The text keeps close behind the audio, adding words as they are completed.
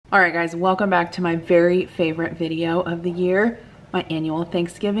All right guys, welcome back to my very favorite video of the year, my annual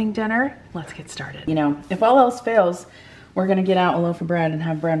Thanksgiving dinner. Let's get started. You know, if all else fails, we're gonna get out a loaf of bread and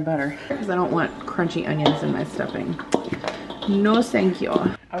have bread and butter because I don't want crunchy onions in my stuffing. No thank you.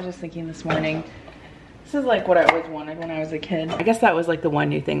 I was just thinking this morning, this is like what I always wanted when I was a kid. I guess that was like the one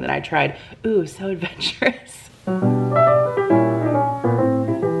new thing that I tried. Ooh, so adventurous.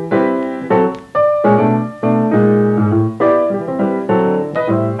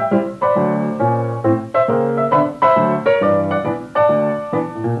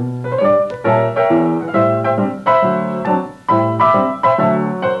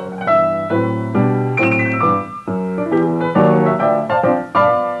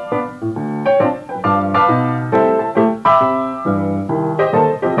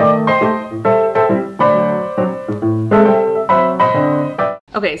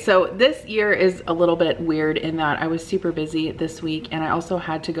 Okay, so this year is a little bit weird in that I was super busy this week and I also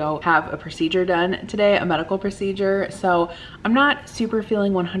had to go have a procedure done today, a medical procedure. So I'm not super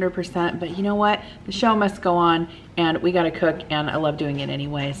feeling 100%, but you know what? The show must go on and we gotta cook and I love doing it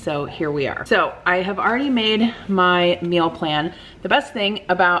anyway, so here we are. So I have already made my meal plan. The best thing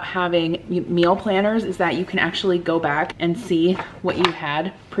about having meal planners is that you can actually go back and see what you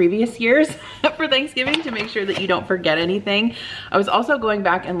had previous years for Thanksgiving to make sure that you don't forget anything. I was also going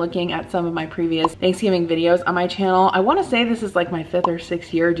back and looking at some of my previous Thanksgiving videos on my channel. I wanna say this is like my 5th or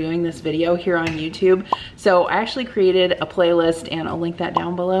 6th year doing this video here on YouTube. So I actually created a playlist and I'll link that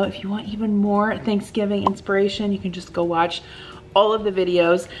down below. If you want even more Thanksgiving inspiration, you can just go watch all of the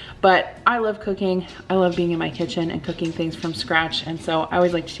videos. But I love cooking. I love being in my kitchen and cooking things from scratch. And so I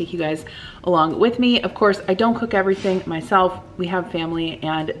always like to take you guys along with me. Of course, I don't cook everything myself. We have family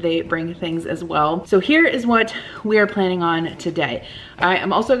and they bring things as well. So here is what we are planning on today. I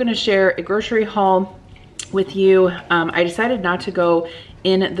am also gonna share a grocery haul with you. I decided not to go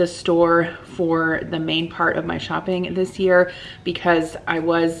in the store for the main part of my shopping this year because I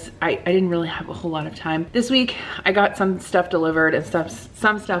didn't really have a whole lot of time. This week I got some stuff delivered and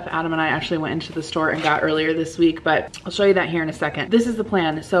some stuff Adam and I actually went into the store and got earlier this week, but I'll show you that here in a second. This is the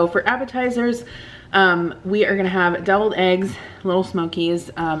plan. So for appetizers, we are gonna have deviled eggs, little smokies.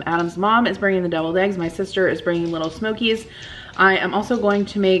 Adam's mom is bringing the deviled eggs. My sister is bringing little smokies. I am also going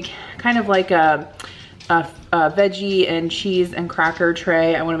to make kind of like a veggie and cheese and cracker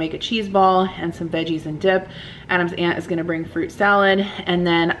tray. I want to make a cheese ball and some veggies and dip. Adam's aunt is going to bring fruit salad. And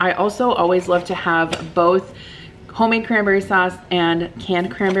then I also always love to have both homemade cranberry sauce and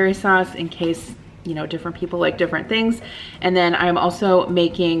canned cranberry sauce in case, you know, different people like different things. And then I'm also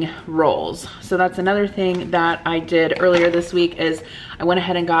making rolls. So that's another thing that I did earlier this week is I went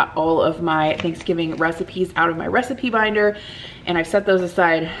ahead and got all of my Thanksgiving recipes out of my recipe binder and I've set those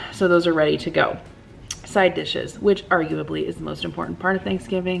aside so those are ready to go. Side dishes, which arguably is the most important part of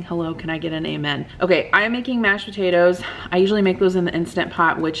Thanksgiving. Hello, can I get an amen? Okay, I am making mashed potatoes. I usually make those in the Instant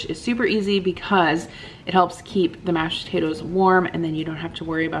Pot, which is super easy because it helps keep the mashed potatoes warm and then you don't have to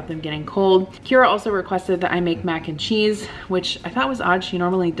worry about them getting cold. Kira also requested that I make mac and cheese, which I thought was odd. She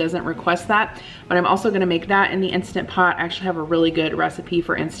normally doesn't request that, but I'm also gonna make that in the Instant Pot. I actually have a really good recipe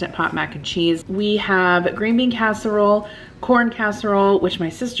for Instant Pot mac and cheese. We have green bean casserole, corn casserole, which my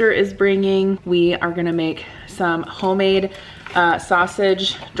sister is bringing. We are gonna make some homemade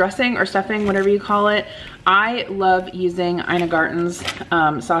sausage dressing or stuffing, whatever you call it. I love using Ina Garten's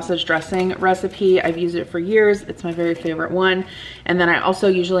sausage dressing recipe. I've used it for years. It's my very favorite one. And then I also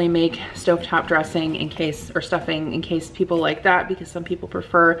usually make stovetop dressing in case, or stuffing in case people like that, because some people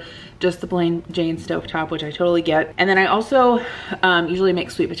prefer just the plain Jane stovetop, which I totally get. And then I also usually make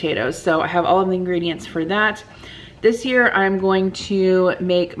sweet potatoes. So I have all of the ingredients for that. This year I'm going to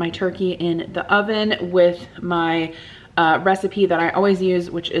make my turkey in the oven with my recipe that I always use,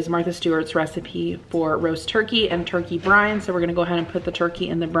 which is Martha Stewart's recipe for roast turkey and turkey brine. So we're gonna go ahead and put the turkey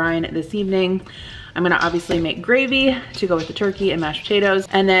in the brine this evening. I'm gonna obviously make gravy to go with the turkey and mashed potatoes.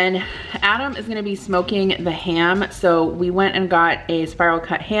 And then Adam is gonna be smoking the ham. So we went and got a spiral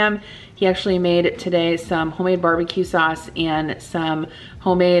cut ham. He actually made today some homemade barbecue sauce and some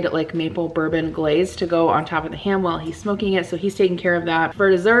homemade like maple bourbon glaze to go on top of the ham while he's smoking it. So he's taking care of that.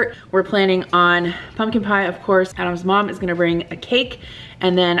 For dessert, we're planning on pumpkin pie, of course. Adam's mom is gonna bring a cake.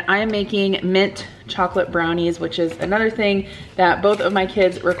 And then I am making mint chocolate brownies, which is another thing that both of my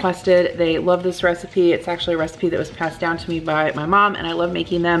kids requested. They love this recipe. It's actually a recipe that was passed down to me by my mom and I love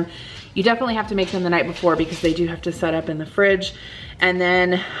making them. You definitely have to make them the night before because they do have to set up in the fridge. And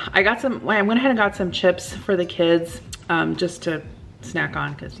then I went ahead and got some chips for the kids just to snack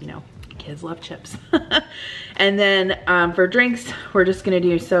on because, you know, kids love chips. And then for drinks, we're just gonna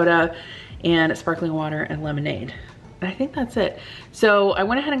do soda and sparkling water and lemonade. I think that's it. So I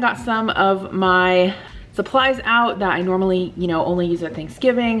went ahead and got some of my supplies out that I normally, you know, only use at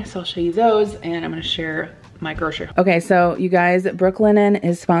Thanksgiving. So I'll show you those, and I'm gonna share my grocery. Okay, so you guys, Brooklinen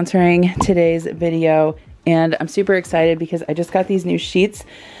is sponsoring today's video, and I'm super excited because I just got these new sheets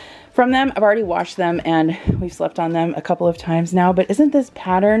from them. I've already washed them and we've slept on them a couple of times now, but isn't this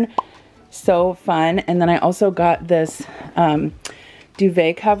pattern so fun? And then I also got this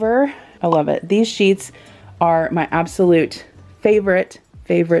duvet cover. I love it. These sheets are my absolute favorite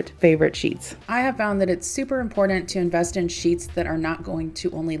sheets. I have found that it's super important to invest in sheets that are not going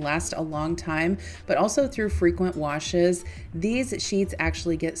to only last a long time, but also through frequent washes. These sheets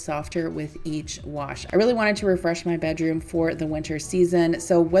actually get softer with each wash. I really wanted to refresh my bedroom for the winter season.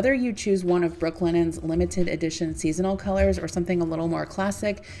 So whether you choose one of Brooklinen's limited edition seasonal colors or something a little more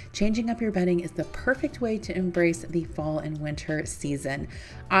classic, changing up your bedding is the perfect way to embrace the fall and winter season.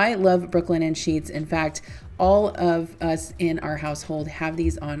 I love Brooklinen sheets. In fact, all of us in our household have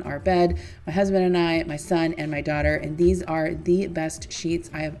these on our bed. My husband and I, my son and my daughter, and these are the best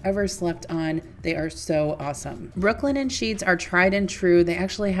sheets I have ever slept on. They are so awesome. Brooklinen sheets are tried and true. They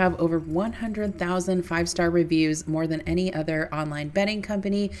actually have over 100,000 5-star reviews, more than any other online bedding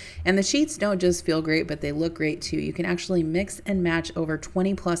company. And the sheets don't just feel great, but they look great too. You can actually mix and match over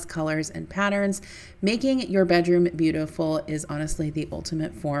 20 plus colors and patterns. Making your bedroom beautiful is honestly the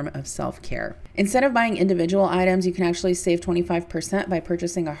ultimate form of self-care. Instead of buying individual items, you can actually save 25% by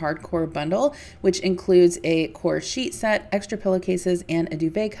purchasing a hardcore bundle, which includes a core sheet set, extra pillowcases, and a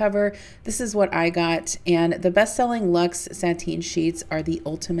duvet cover. This is what I got, and the best-selling Luxe sateen sheets are the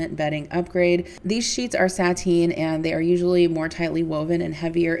ultimate bedding upgrade. These sheets are sateen, and they are usually more tightly woven and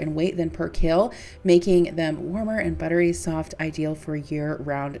heavier in weight than percale, making them warmer and buttery soft, ideal for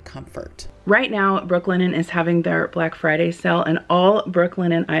year-round comfort. Right now, Brooklinen is having their Black Friday sale, and all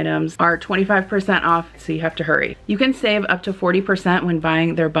Brooklinen items are 25% off, so you have to hurry. You can save up to 40% when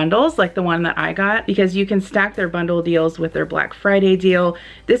buying their bundles, like the one that I got, because you can stack their bundle deals with their Black Friday deal.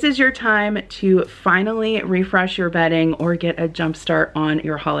 This is your time to finally refresh your bedding or get a jump start on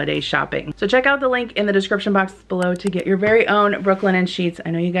your holiday shopping. So check out the link in the description box below to get your very own Brooklinen sheets.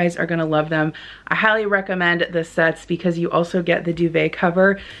 I know you guys are gonna love them. I highly recommend the sets because you also get the duvet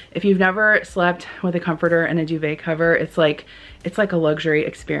cover. If you've never slept with a comforter and a duvet cover, it's like a luxury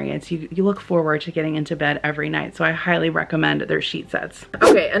experience. You look forward to getting into bed every night, so I highly recommend their sheet sets.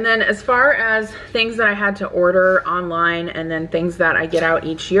 Okay, and then as far as things that I had to order online and then things that I get out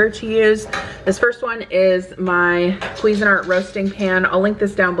each year to use, this first one is my Cuisinart roasting pan. I'll link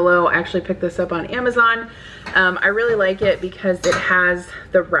this down below. I actually picked this up on Amazon. I really like it because it has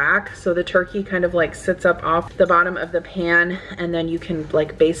the rack, so the turkey kind of like sits up off the bottom of the pan, and then you can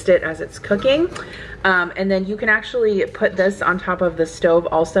like baste it as it's cooking. And then you can actually put this on top of the stove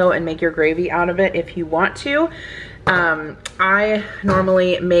also and make your gravy out of it if you want to. I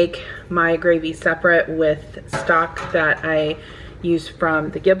normally make my gravy separate with stock that I use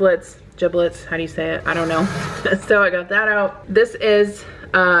from the giblets, how do you say it? I don't know. So I got that out. This is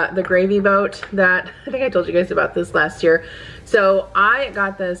the gravy boat that I think I told you guys about this last year. So I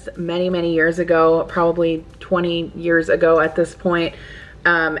got this many years ago, probably 20 years ago at this point,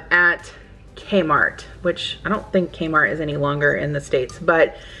 at Kmart, which I don't think Kmart is any longer in the States,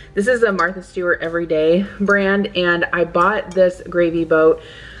 but this is a Martha Stewart Everyday brand, and I bought this gravy boat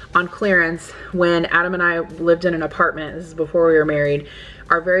on clearance when Adam and I lived in an apartment. This is before we were married.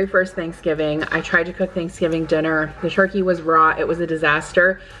 Our very first Thanksgiving, I tried to cook Thanksgiving dinner. The turkey was raw. It was a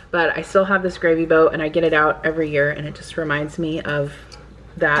disaster, but I still have this gravy boat and I get it out every year, and it just reminds me of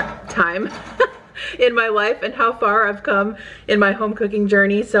that time in my life and how far I've come in my home cooking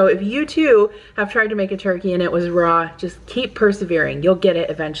journey. So if you too have tried to make a turkey and it was raw, just keep persevering. You'll get it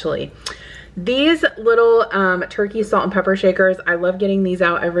eventually. These little turkey salt and pepper shakers, I love getting these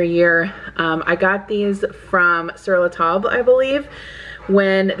out every year. I got these from Sur La Table, I believe,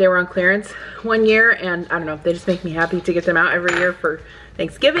 when they were on clearance one year, and I don't know, they just make me happy to get them out every year for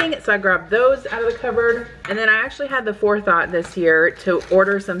Thanksgiving. So I grabbed those out of the cupboard, and then I actually had the forethought this year to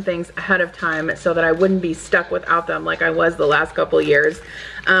order some things ahead of time so that I wouldn't be stuck without them like I was the last couple years.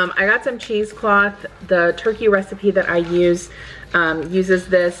 I got some cheesecloth. The turkey recipe that I use uses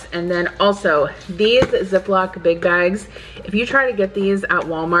this, and then also these Ziploc big bags. If you try to get these at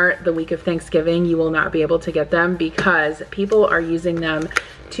Walmart the week of Thanksgiving, you will not be able to get them because people are using them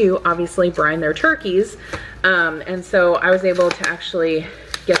to obviously brine their turkeys. And so I was able to actually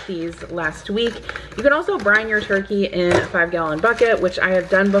get these last week. You can also brine your turkey in a 5-gallon bucket, which I have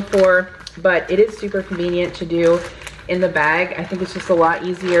done before, but it is super convenient to do in the bag. I think it's just a lot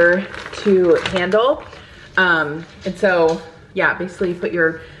easier to handle. And so yeah, basically you put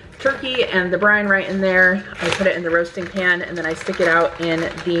your turkey and the brine right in there. I put it in the roasting pan and then I stick it out in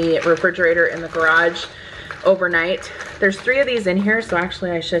the refrigerator in the garage overnight. There's 3 of these in here, so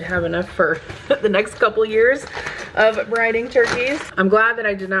actually I should have enough for the next couple years of brining turkeys. I'm glad that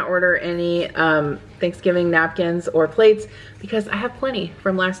I did not order any Thanksgiving napkins or plates because I have plenty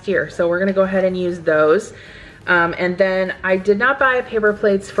from last year. So we're gonna go ahead and use those. And then I did not buy paper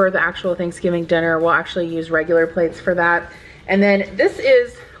plates for the actual Thanksgiving dinner. We'll actually use regular plates for that. And then this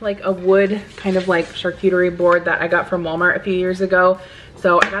is like a wood kind of like charcuterie board that I got from Walmart a few years ago.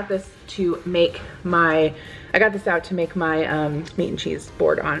 So I got this to make my, meat and cheese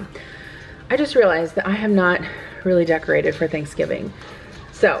board on. I just realized that I have not really decorated for Thanksgiving.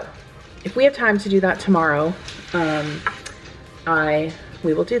 So if we have time to do that tomorrow,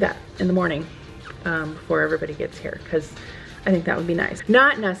 we will do that in the morning before everybody gets here, because I think that would be nice.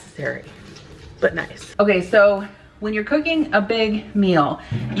 Not necessary, but nice. Okay, so when you're cooking a big meal,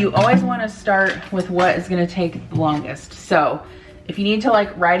 you always want to start with what is going to take the longest. So if you need to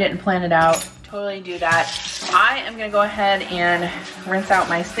like write it and plan it out, totally do that. I am going to go ahead and rinse out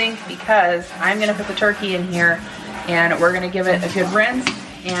my sink because I'm going to put the turkey in here and we're going to give it a good rinse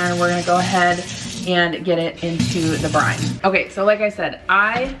and we're going to go ahead and get it into the brine. Okay, so like I said,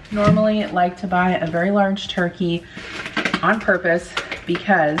 I normally like to buy a very large turkey on purpose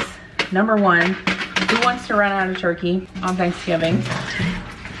because number one, who wants to run out of turkey on Thanksgiving?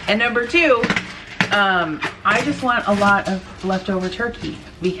 And number two, I just want a lot of leftover turkey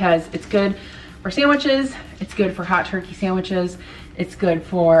because it's good for sandwiches, it's good for hot turkey sandwiches, it's good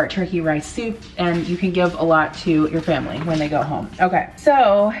for turkey rice soup, and you can give a lot to your family when they go home. Okay,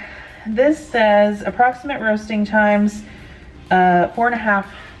 so this says approximate roasting times 4.5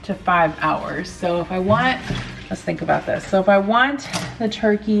 to 5 hours. So if I want, let's think about this. So if I want the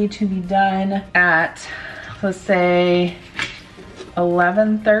turkey to be done at, let's say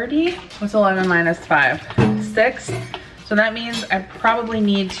 11:30, what's 11 minus 5? 6. So that means I probably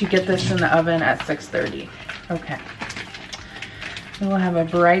need to get this in the oven at 6:30. Okay. We'll have a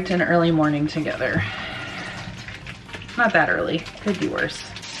bright and early morning together. Not that early, could be worse.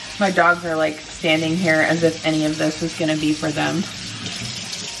 My dogs are like standing here as if any of this is gonna be for them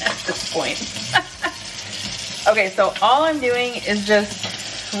at this point. Okay, so all I'm doing is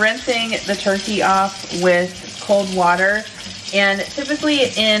just rinsing the turkey off with cold water. And typically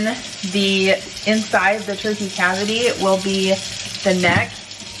inside the turkey cavity will be the neck,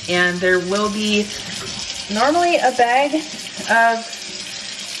 and there will be normally a bag of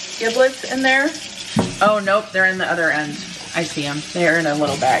giblets in there. Oh, nope, they're in the other end. I see them. They're in a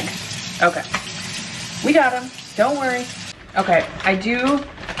little bag. Okay. We got them. Don't worry. Okay, I do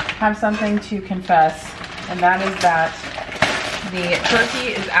have something to confess, and that is that the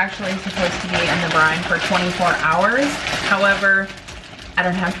turkey is actually supposed to be in the brine for 24 hours. However, I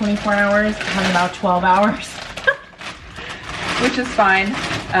don't have 24 hours. I have about 12 hours, which is fine.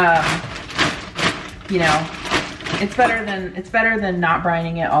 You know, it's better than not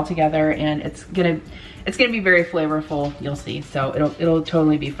brining it altogether, and it's gonna be very flavorful. You'll see. So it'll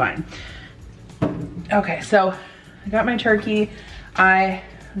totally be fine. Okay, so I got my turkey. I'm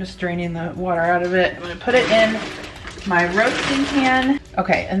just draining the water out of it. I'm gonna put it in my roasting pan.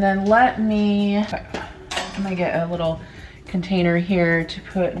 Okay, and then I'm gonna get a little container here to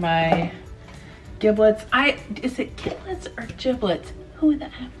put my giblets. Is it giblets or giblets? Who the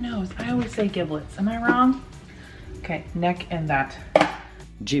F knows? I always say giblets. Am I wrong? Okay, neck and that.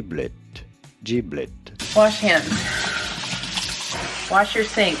 Giblet, giblet. Wash hands. Wash your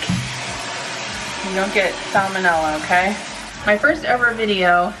sink. You don't get salmonella, okay? My first ever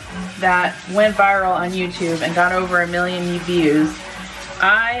video that went viral on YouTube and got over 1 million views,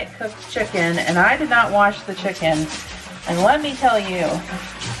 I cooked chicken and I did not wash the chicken. And let me tell you,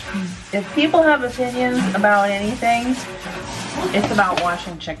 if people have opinions about anything, it's about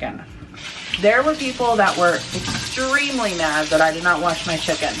washing chicken. There were people that were extremely mad that I did not wash my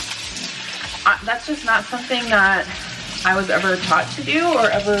chicken. That's just not something that I was ever taught to do or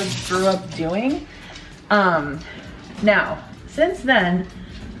ever grew up doing. Now, since then,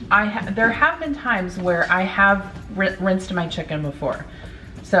 there have been times where I have rinsed my chicken before.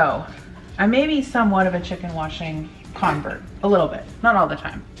 So I may be somewhat of a chicken washing convert, a little bit, not all the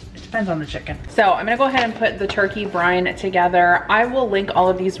time. It depends on the chicken. So I'm gonna go ahead and put the turkey brine together. I will link all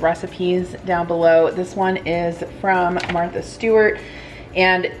of these recipes down below. This one is from Martha Stewart.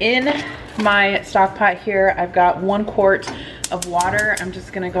 And in my stock pot here, I've got 1 quart of water. I'm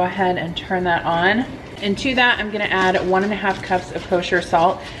just gonna go ahead and turn that on. And to that, I'm gonna add 1.5 cups of kosher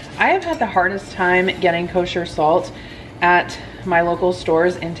salt. I have had the hardest time getting kosher salt at my local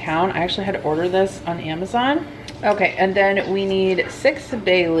stores in town. I actually had to order this on Amazon. Okay, and then we need 6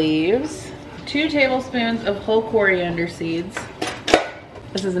 bay leaves, 2 tablespoons of whole coriander seeds.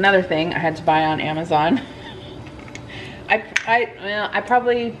 This is another thing I had to buy on Amazon. I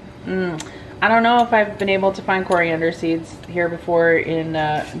probably, I don't know if I've been able to find coriander seeds here before in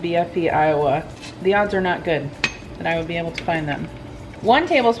BFP, Iowa. The odds are not good that I would be able to find them. 1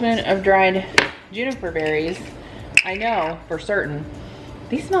 tablespoon of dried juniper berries. I know for certain.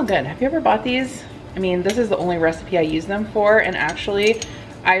 These smell good. Have you ever bought these? I mean, this is the only recipe I use them for, and actually,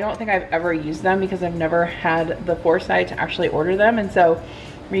 I don't think I've ever used them because I've never had the foresight to actually order them, and so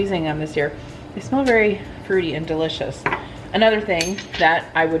we're using them this year. They smell very fruity and delicious. Another thing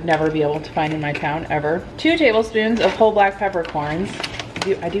that I would never be able to find in my town ever. 2 tablespoons of whole black peppercorns.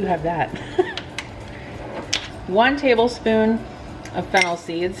 I do have that. 1 tablespoon of fennel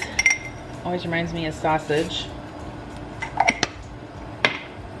seeds. Always reminds me of sausage.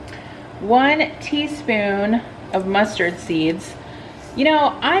 1 teaspoon of mustard seeds. You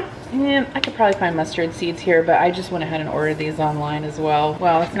know, I could probably find mustard seeds here, but I just went ahead and ordered these online as well.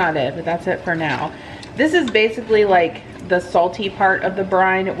 Well, it's not it, but that's it for now. This is basically like the salty part of the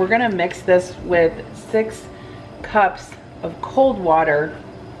brine. We're gonna mix this with 6 cups of cold water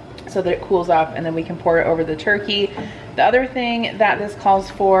so that it cools off, and then we can pour it over the turkey. The other thing that this calls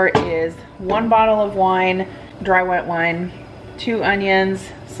for is 1 bottle of wine, dry white wine, 2 onions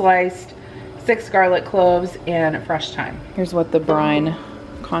sliced, 6 garlic cloves, and fresh thyme. Here's what the brine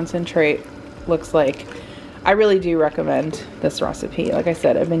concentrate looks like. I really do recommend this recipe. Like I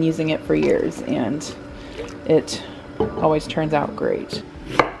said, I've been using it for years and it always turns out great.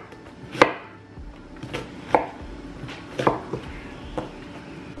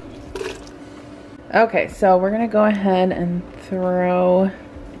 Okay, so we're gonna go ahead and throw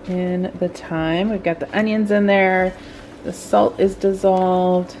in the thyme. We've got the onions in there. The salt is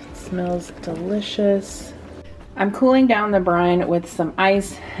dissolved. It smells delicious. I'm cooling down the brine with some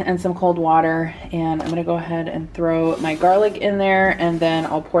ice and some cold water, and I'm gonna go ahead and throw my garlic in there, and then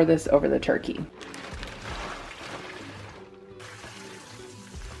I'll pour this over the turkey.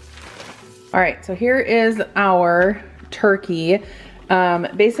 All right, so here is our turkey.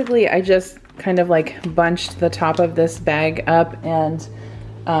 Basically, I just kind of like bunched the top of this bag up and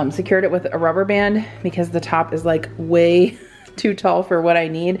secured it with a rubber band because the top is like way too tall for what I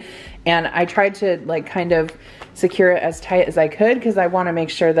need. And I tried to like kind of secure it as tight as I could because I want to make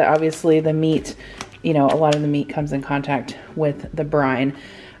sure that obviously the meat, you know, a lot of the meat comes in contact with the brine.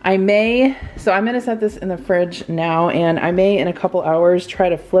 So I'm going to set this in the fridge now, and I may in a couple hours try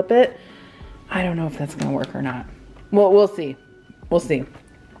to flip it. I don't know if that's going to work or not. Well, we'll see. We'll see.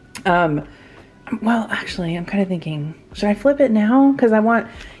 Well, actually, I'm kind of thinking, should I flip it now? Because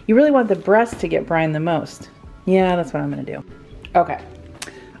you really want the breast to get brine the most. Yeah, that's what I'm going to do. Okay.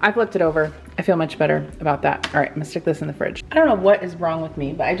 I flipped it over. I feel much better about that. All right, I'm gonna stick this in the fridge. I don't know what is wrong with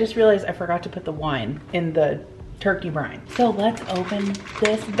me, but I just realized I forgot to put the wine in the turkey brine. So let's open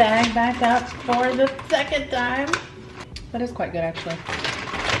this bag back up for the second time. That is quite good, actually.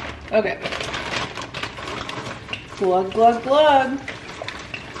 Okay. Glug, glug, glug.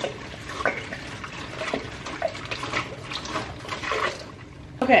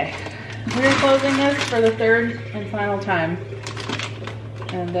 Okay, we're closing this for the 3rd and final time.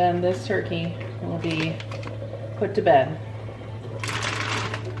 And then this turkey will be put to bed.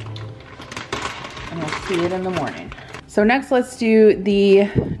 And we'll see it in the morning. So next, let's do the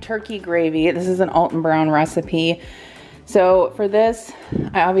turkey gravy. This is an Alton Brown recipe. So for this,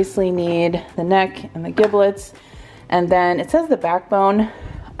 I obviously need the neck and the giblets. And then it says the backbone.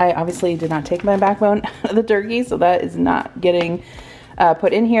 I obviously did not take my backbone out of the turkey, so that is not getting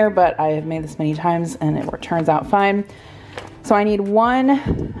put in here, but I have made this many times and it turns out fine. So I need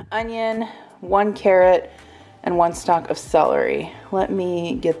 1 onion, 1 carrot, and 1 stalk of celery. Let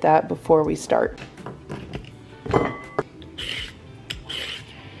me get that before we start.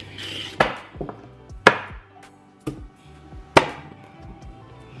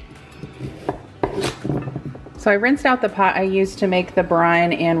 So I rinsed out the pot I used to make the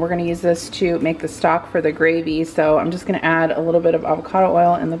brine, and we're gonna use this to make the stock for the gravy. So I'm just gonna add a little bit of avocado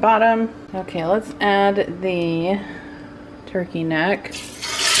oil in the bottom. Okay, let's add the turkey neck.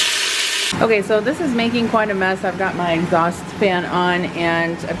 Okay, so this is making quite a mess. I've got my exhaust fan on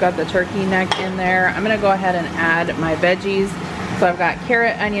and I've got the turkey neck in there. I'm gonna go ahead and add my veggies. So I've got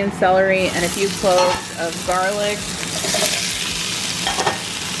carrot, onion, celery, and a few cloves of garlic.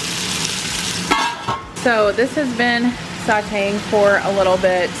 So this has been sauteing for a little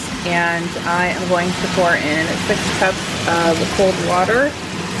bit, and I am going to pour in 6 cups of cold water.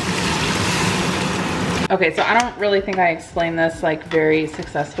 Okay, so I don't really think I explained this like very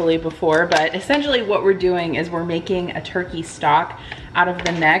successfully before, but essentially what we're doing is we're making a turkey stock out of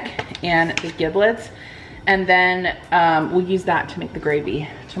the neck and the giblets, and then we'll use that to make the gravy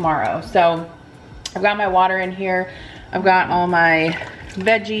tomorrow. So I've got my water in here, I've got all my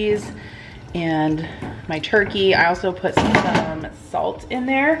veggies and my turkey. I also put some salt in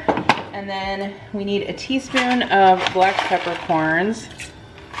there, and then we need a teaspoon of black peppercorns,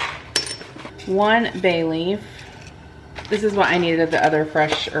 1 bay leaf. This is what I needed the other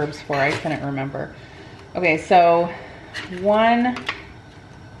fresh herbs for. I couldn't remember. Okay, so I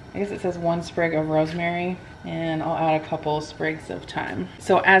guess it says 1 sprig of rosemary, and I'll add a couple sprigs of thyme.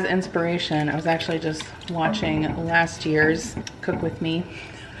 So as inspiration, I was actually just watching last year's Cook With Me,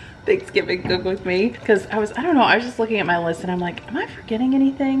 Thanksgiving Cook With Me, because I don't know, I was just looking at my list and I'm like, am I forgetting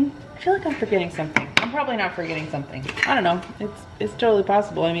anything? I feel like I'm forgetting something. I'm probably not forgetting something. I don't know, it's totally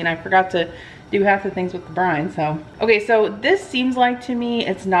possible. I mean, I forgot to do half the things with the brine, so. Okay, so this seems like to me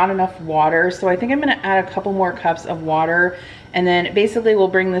it's not enough water, so I think I'm gonna add a couple more cups of water, and then basically we'll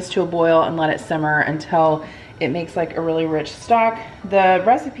bring this to a boil and let it simmer until it makes like a really rich stock. The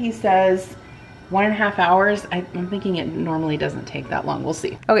recipe says 1.5 hours. I'm thinking it normally doesn't take that long. We'll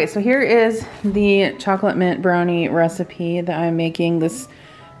see. Okay, so here is the chocolate mint brownie recipe that I'm making. This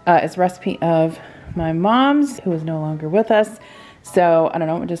is a recipe of my mom's, who is no longer with us. So I don't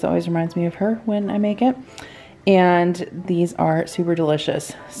know, it just always reminds me of her when I make it. And these are super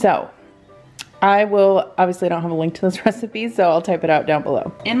delicious. So I will, obviously I don't have a link to this recipe, so I'll type it out down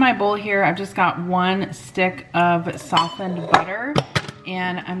below. In my bowl here, I've just got 1 stick of softened butter,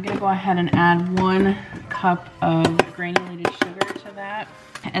 and I'm gonna go ahead and add 1 cup of granulated sugar to that.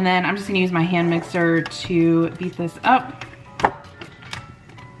 And then I'm just gonna use my hand mixer to beat this up.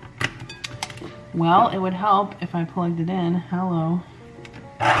 Well, it would help if I plugged it in. Hello.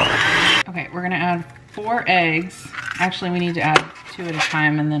 Okay, we're gonna add 4 eggs. Actually, we need to add 2 at a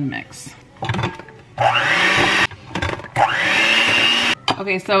time and then mix.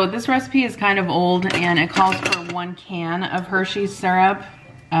 Okay, so this recipe is kind of old and it calls for 1 can of Hersheys syrup.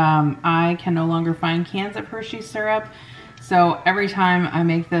 I can no longer find cans of Hersheys syrup. So every time I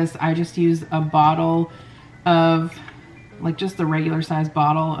make this, I just use a bottle of, like just the regular size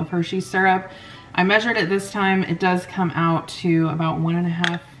bottle of Hersheys syrup. I measured it this time. It does come out to about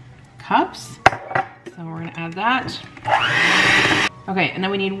 1.5 cups. So we're gonna add that. Okay, and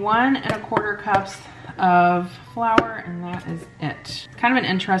then we need 1¼ cups of flour, and that is it. Kind of an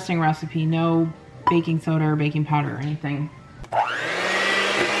interesting recipe. No baking soda or baking powder or anything.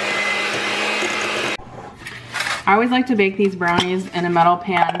 I always like to bake these brownies in a metal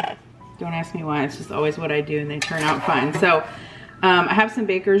pan. Don't ask me why, it's just always what I do and they turn out fine. So I have some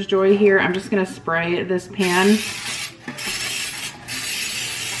Baker's Joy here. I'm just gonna spray this pan.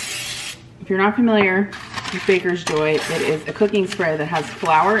 If you're not familiar with Baker's Joy, it is a cooking spray that has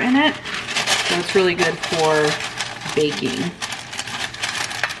flour in it. So it's really good for baking.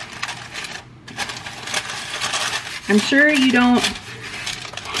 I'm sure you don't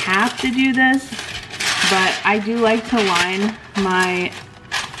have to do this, but I do like to line my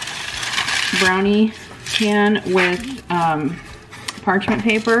brownie pan with parchment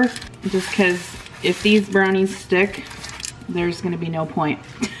paper, just because if these brownies stick, there's gonna be no point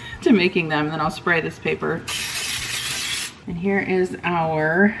to making them. Then I'll spray this paper. And here is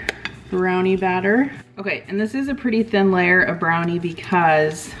our brownie batter. Okay, and this is a pretty thin layer of brownie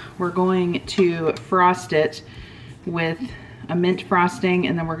because we're going to frost it with a mint frosting,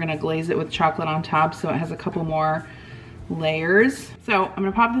 and then we're gonna glaze it with chocolate on top so it has a couple more layers. So I'm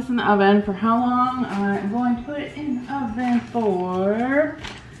gonna pop this in the oven for how long? I'm going to put it in the oven for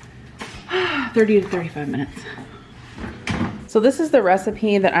 30 to 35 minutes. So this is the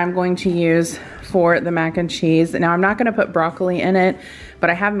recipe that I'm going to use for the mac and cheese. Now I'm not gonna put broccoli in it, but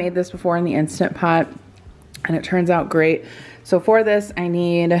I have made this before in the Instant Pot and it turns out great. So for this I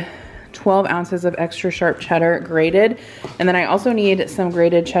need 12 ounces of extra sharp cheddar grated, and then I also need some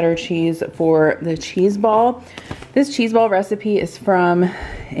grated cheddar cheese for the cheese ball. This cheese ball recipe is from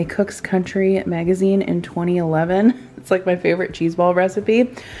a Cook's Country magazine in 2011. It's like my favorite cheese ball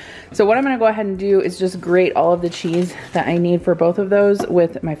recipe. So what I'm gonna go ahead and do is just grate all of the cheese that I need for both of those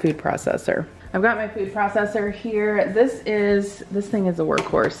with my food processor. I've got my food processor here. This thing is a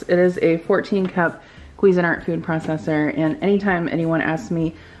workhorse. It is a 14-cup Cuisinart food processor, and anytime anyone asks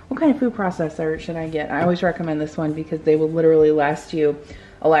me, what kind of food processor should I get? I always recommend this one because they will literally last you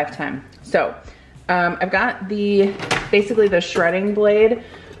a lifetime. So I've got basically the shredding blade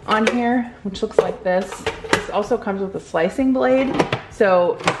on here, which looks like this. This also comes with a slicing blade.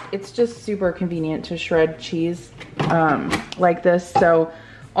 So it's just super convenient to shred cheese like this. So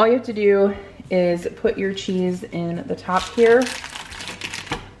all you have to do is put your cheese in the top here.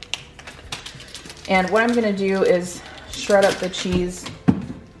 And what I'm gonna do is shred up the cheese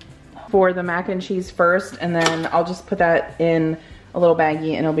for the mac and cheese first, and then I'll just put that in a little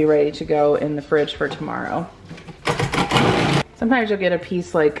baggie and it'll be ready to go in the fridge for tomorrow. Sometimes you'll get a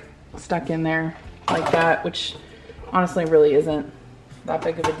piece like stuck in there like that, which honestly really isn't that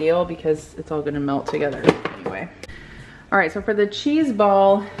big of a deal because it's all gonna melt together anyway. All right, so for the cheese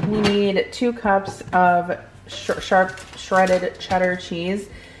ball, we need 2 cups of sharp shredded cheddar cheese.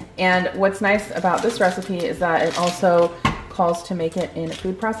 And what's nice about this recipe is that it also calls to make it in a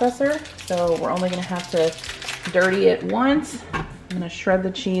food processor. So we're only gonna have to dirty it once. I'm gonna shred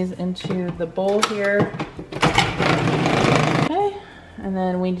the cheese into the bowl here. Okay, and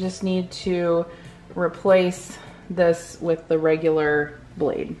then we just need to replace this with the regular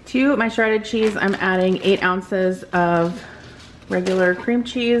blade. To my shredded cheese, I'm adding 8 ounces of regular cream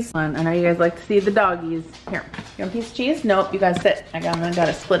cheese. I know you guys like to see the doggies. Here, you want a piece of cheese? Nope, you guys sit. I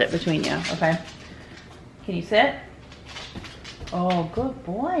gotta split it between you, okay? Can you sit? Oh, good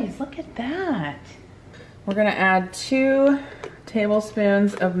boys, look at that. We're gonna add 2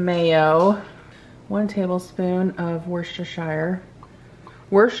 tablespoons of mayo, 1 tablespoon of Worcestershire.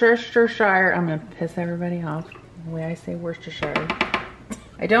 I'm gonna piss everybody off the way I say Worcestershire.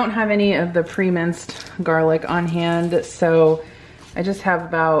 I don't have any of the pre-minced garlic on hand, so I just have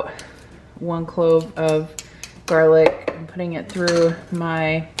about 1 clove of garlic. I'm putting it through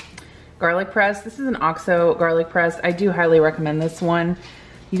my garlic press. This is an OXO garlic press. I do highly recommend this one.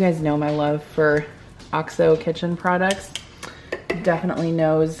 You guys know my love for OXO kitchen products. Definitely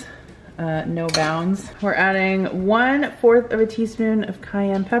knows no bounds. We're adding 1/4 of a teaspoon of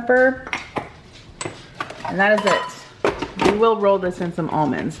cayenne pepper, and that is it. We will roll this in some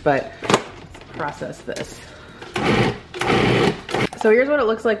almonds, but let's process this. So here's what it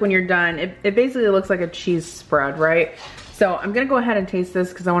looks like when you're done. It basically looks like a cheese spread, right? So I'm gonna go ahead and taste this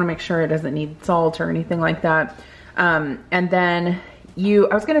because I wanna make sure it doesn't need salt or anything like that. And then I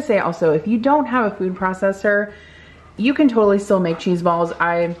was gonna say also, if you don't have a food processor, you can totally still make cheese balls.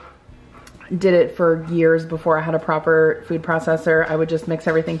 I did it for years before I had a proper food processor. I would just mix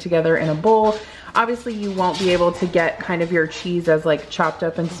everything together in a bowl. Obviously you won't be able to get kind of your cheese as like chopped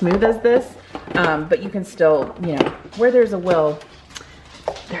up and smooth as this, but you can still, you know, where there's a will,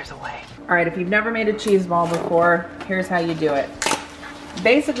 there's a way. All right, if you've never made a cheese ball before, here's how you do it.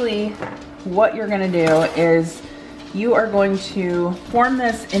 Basically, what you're gonna do is you are going to form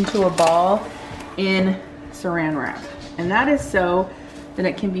this into a ball in saran wrap. And that is so that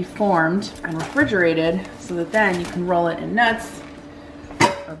it can be formed and refrigerated so that then you can roll it in nuts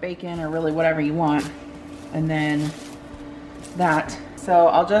or bacon or really whatever you want. And then that. So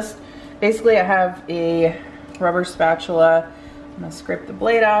I'll just, basically I have a rubber spatula. I'm gonna scrape the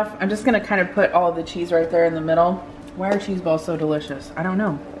blade off. I'm just gonna kind of put all of the cheese right there in the middle. Why are cheese balls so delicious? I don't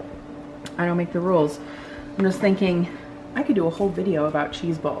know. I don't make the rules. I'm just thinking I could do a whole video about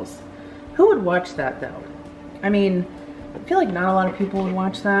cheese balls. Who would watch that though? I mean, I feel like not a lot of people would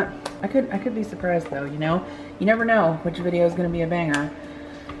watch that. I could be surprised though, you know? You never know which video is gonna be a banger.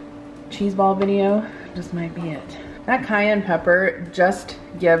 Cheese ball video just might be it. That cayenne pepper just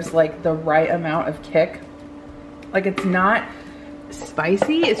gives like the right amount of kick. Like it's not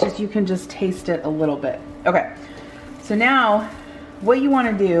spicy, it's just you can just taste it a little bit. Okay, so now what you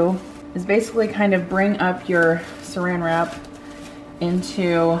wanna do is basically kind of bring up your saran wrap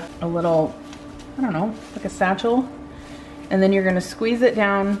into a little, I don't know, like a satchel. And then you're gonna squeeze it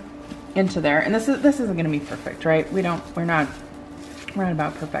down into there. And this isn't gonna be perfect, right? We're not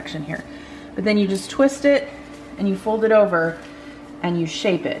about perfection here. But then you just twist it and you fold it over and you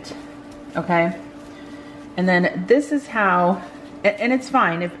shape it, okay? And then this is how, and it's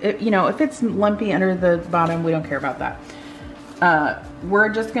fine. If it's lumpy under the bottom, we don't care about that. We're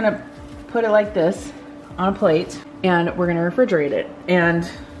just gonna put it like this on a plate and we're gonna refrigerate it. And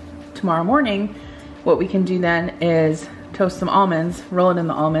tomorrow morning, what we can do then is toast some almonds, roll it in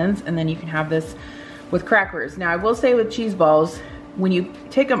the almonds, and then you can have this with crackers. Now I will say with cheese balls, when you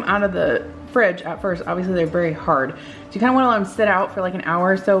take them out of the fridge at first, obviously they're very hard. So you kind of want to let them sit out for like an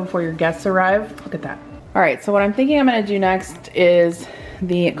hour or so before your guests arrive. Look at that. All right, so what I'm thinking I'm gonna do next is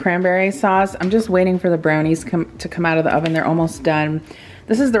the cranberry sauce. I'm just waiting for the brownies to come out of the oven. They're almost done.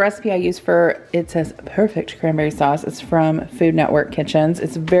 This is the recipe I use for, it says perfect cranberry sauce. It's from Food Network Kitchens.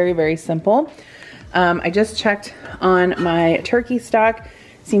 It's very, very simple. I just checked on my turkey stock.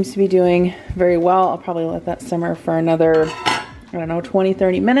 Seems to be doing very well. I'll probably let that simmer for another, I don't know, 20,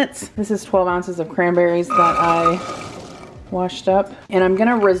 30 minutes. This is 12 ounces of cranberries that I washed up. And I'm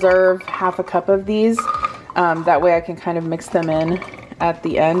gonna reserve half a cup of these. That way I can kind of mix them in at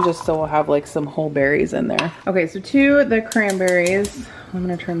the end, just so we'll have like some whole berries in there. Okay, so to the cranberries, I'm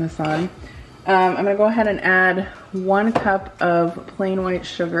gonna turn this on. I'm gonna go ahead and add 1 cup of plain white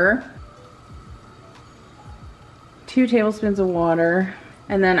sugar, 2 tablespoons of water,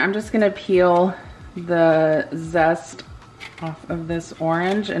 and then I'm just gonna peel the zest off of this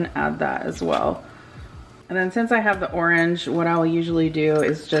orange and add that as well. And then since I have the orange, what I'll usually do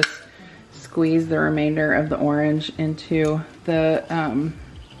is just squeeze the remainder of the orange into the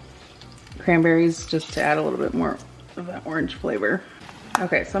cranberries just to add a little bit more of that orange flavor.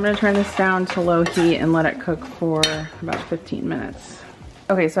 Okay, so I'm gonna turn this down to low heat and let it cook for about 15 minutes.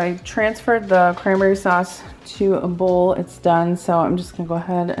 Okay, so I transferred the cranberry sauce to a bowl. It's done, so I'm just gonna go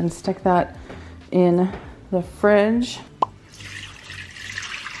ahead and stick that in the fridge.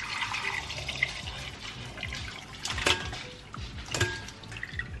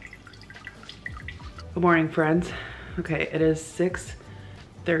 Good morning, friends. Okay, it is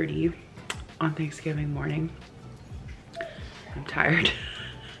 6:30 on Thanksgiving morning. I'm tired.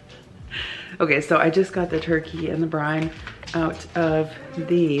 Okay, so I just got the turkey and the brine out of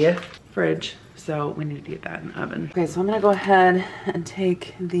the fridge, so we need to get that in the oven. Okay, so I'm gonna go ahead and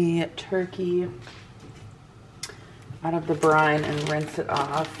take the turkey out of the brine and rinse it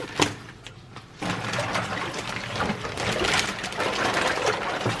off.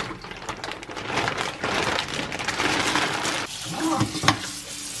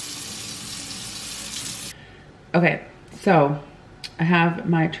 Okay, so I have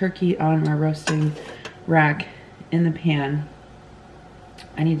my turkey on my roasting rack in the pan.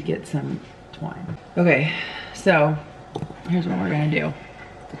 I need to get some twine. Okay, so here's what we're gonna do.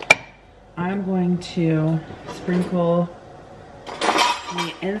 I'm going to sprinkle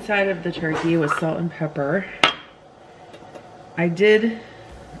the inside of the turkey with salt and pepper. I did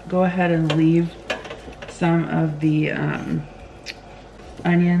go ahead and leave some of the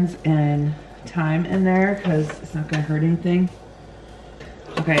onions and thyme in there because it's not gonna hurt anything.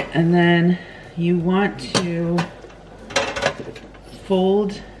 Okay, and then you want to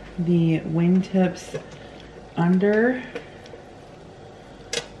fold the wingtips under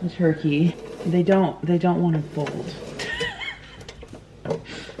the turkey. They don't want to fold.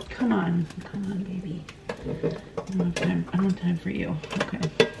 Come on, baby. I don't have time for you.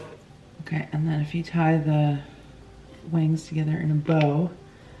 Okay, and then if you tie the wings together in a bow,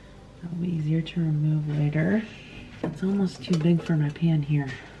 that'll be easier to remove later. It's almost too big for my pan here.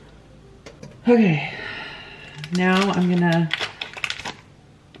 Okay, now I'm gonna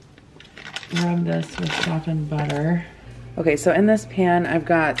rub this with softened butter. Okay, so in this pan, I've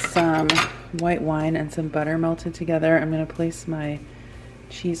got some white wine and some butter melted together. I'm gonna place my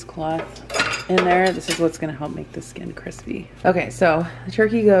cheesecloth in there. This is what's gonna help make the skin crispy. Okay, so the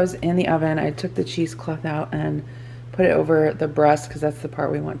turkey goes in the oven. I took the cheesecloth out and put it over the breast because that's the part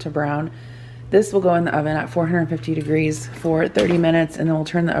we want to brown. This will go in the oven at 450 degrees for 30 minutes, and then we'll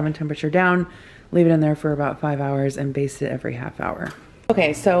turn the oven temperature down, leave it in there for about 5 hours, and baste it every half hour.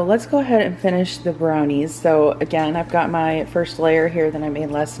 Okay, so let's go ahead and finish the brownies. So again, I've got my first layer here that I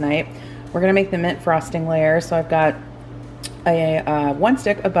made last night. We're gonna make the mint frosting layer. So I've got a 1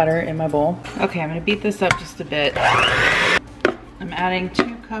 stick of butter in my bowl. Okay, I'm gonna beat this up just a bit. I'm adding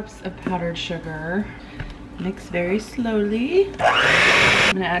 2 cups of powdered sugar. Mix very slowly.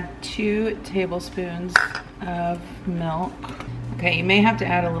 I'm gonna add 2 tablespoons of milk. Okay, you may have to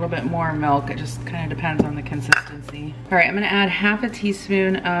add a little bit more milk. It just kind of depends on the consistency. All right, I'm gonna add half a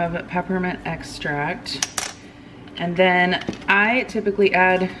teaspoon of peppermint extract. And then I typically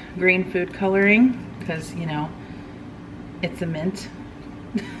add green food coloring because, you know, it's a mint.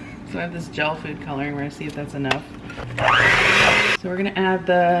 So I have this gel food coloring. We're gonna see if that's enough. So we're gonna add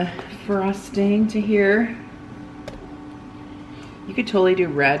the frosting to here. You could totally do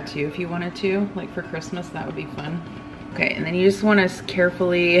red too if you wanted to, like for Christmas, that would be fun. Okay, and then you just wanna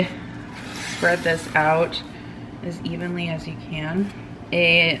carefully spread this out as evenly as you can.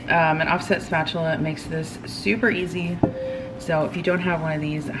 An offset spatula makes this super easy. So if you don't have one of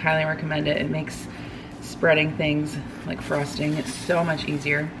these, I highly recommend it. It makes spreading things like frosting, it's so much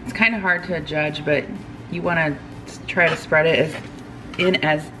easier. It's kind of hard to judge, but you wanna try to spread it in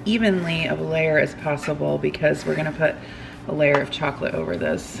as evenly of a layer as possible because we're gonna put a layer of chocolate over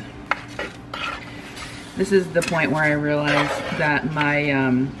this. This is the point where I realized that my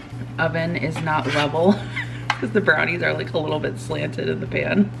oven is not level because the brownies are like a little bit slanted in the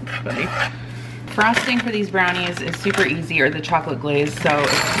pan. It's funny. Frosting for these brownies is super easy, or the chocolate glaze. So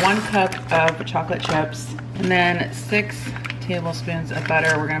it's 1 cup of chocolate chips and then 6 tablespoons of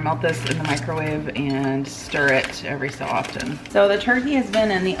butter. We're gonna melt this in the microwave and stir it every so often. So the turkey has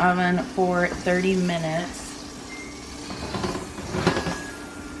been in the oven for 30 minutes.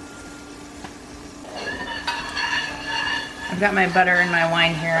 got my butter and my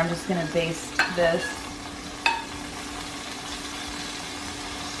wine here. I'm just gonna baste this.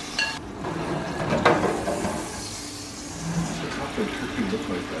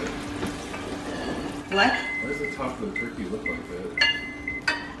 What? Why does the top of the turkey look like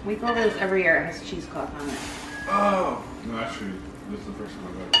that? We go over this every year. It has cheesecloth on it. Oh! No, actually, this is the first time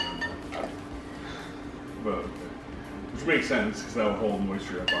I've ever done that. But, okay. Which makes sense, because that will hold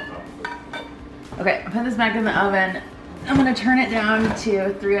moisture up on top of it. Okay, I'll put this back in the oven. I'm gonna turn it down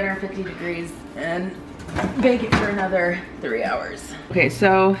to 350 degrees and bake it for another 3 hours. Okay,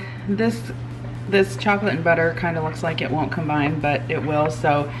 so this chocolate and butter kind of looks like it won't combine, but it will.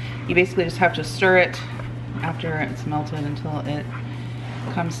 So you basically just have to stir it after it's melted until it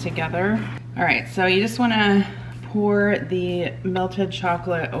comes together. All right, so you just wanna pour the melted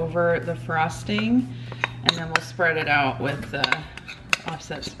chocolate over the frosting, and then we'll spread it out with the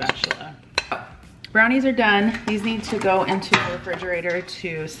offset spatula. Brownies are done. These need to go into the refrigerator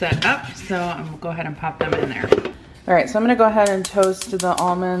to set up, so I'm gonna go ahead and pop them in there. All right, so I'm gonna go ahead and toast the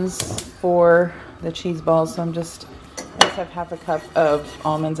almonds for the cheese balls. So I just have half a cup of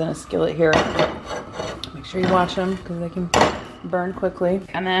almonds in a skillet here. Make sure you watch them because they can burn quickly.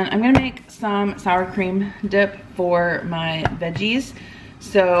 And then I'm gonna make some sour cream dip for my veggies.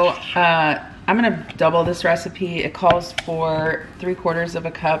 So I'm gonna double this recipe. It calls for 3/4 of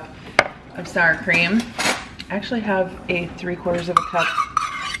a cup of sour cream. I actually have a 3/4 of a cup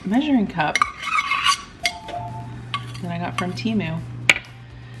measuring cup that I got from Temu.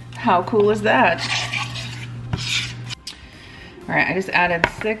 How cool is that? All right, I just added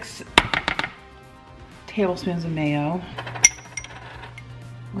 6 tablespoons of mayo.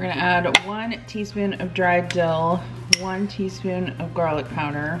 We're gonna add 1 teaspoon of dried dill, 1 teaspoon of garlic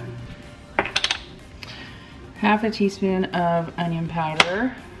powder, half a teaspoon of onion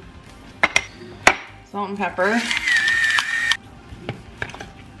powder, salt and pepper,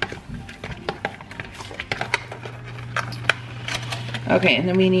 okay, and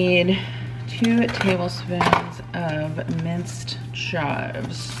then we need 2 tablespoons of minced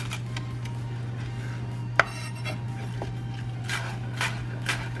chives.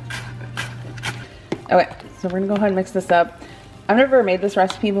 Okay, so we're gonna go ahead and mix this up. I've never made this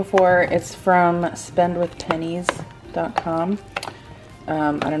recipe before. It's from spendwithpennies.com.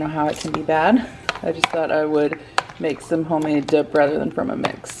 I don't know how it can be bad. I just thought I would make some homemade dip rather than from a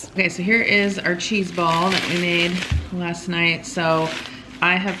mix. Okay, so here is our cheese ball that we made last night. So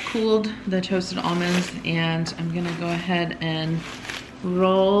I have cooled the toasted almonds, and I'm gonna go ahead and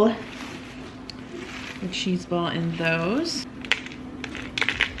roll the cheese ball in those.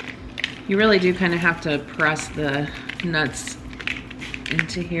 You really do kind of have to press the nuts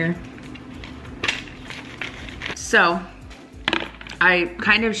into here. So I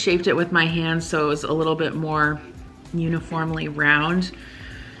kind of shaped it with my hands so it was a little bit more uniformly round.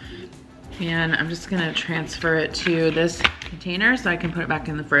 And I'm just gonna transfer it to this container so I can put it back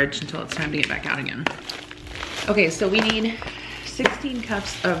in the fridge until it's time to get back out again. Okay, so we need 16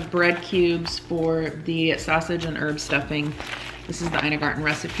 cups of bread cubes for the sausage and herb stuffing. This is the Einigarten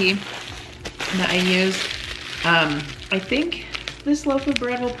recipe that I use. I think this loaf of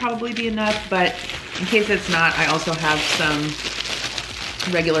bread will probably be enough, but in case it's not, I also have some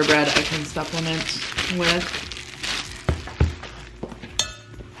regular bread I can supplement with.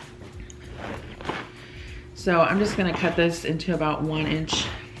 So I'm just gonna cut this into about 1-inch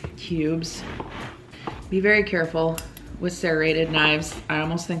cubes. Be very careful with serrated knives. I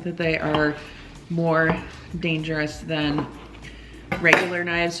almost think that they are more dangerous than regular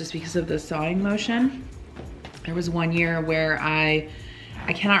knives just because of the sawing motion. There was one year where I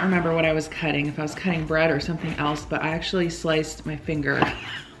cannot remember what I was cutting, if I was cutting bread or something else, but I actually sliced my finger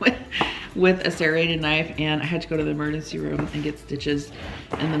with a serrated knife, and I had to go to the emergency room and get stitches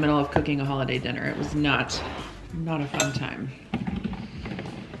in the middle of cooking a holiday dinner. It was not a fun time.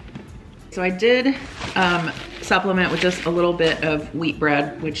 So I did supplement with just a little bit of wheat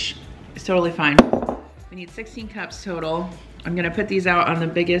bread, which is totally fine. We need 16 cups total. I'm gonna put these out on the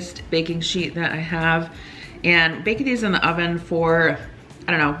biggest baking sheet that I have and bake these in the oven for,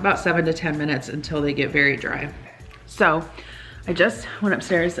 I don't know, about 7 to 10 minutes until they get very dry. So I just went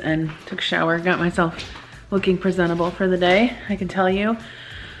upstairs and took a shower, got myself looking presentable for the day. I can tell you,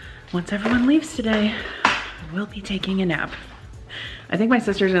 once everyone leaves today, I will be taking a nap. I think my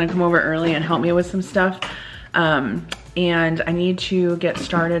sister's gonna come over early and help me with some stuff. And I need to get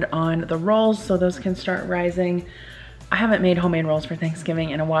started on the rolls so those can start rising. I haven't made homemade rolls for Thanksgiving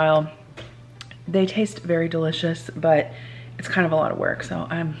in a while. They taste very delicious, but it's kind of a lot of work. So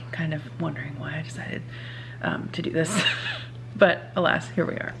I'm kind of wondering why I decided to do this. But alas, here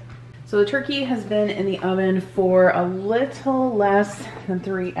we are. So the turkey has been in the oven for a little less than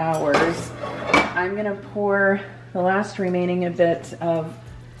 3 hours. I'm gonna pour the last remaining bit of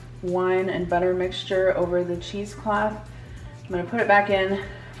wine and butter mixture over the cheesecloth. I'm gonna put it back in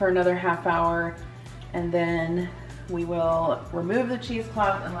for another half hour, and then we will remove the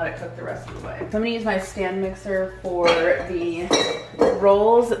cheesecloth and let it cook the rest of the way. So I'm gonna use my stand mixer for the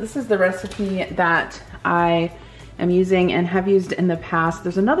rolls. This is the recipe that I am using and have used in the past.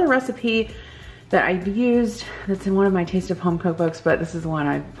 There's another recipe that I've used that's in one of my Taste of Home cookbooks, but this is the one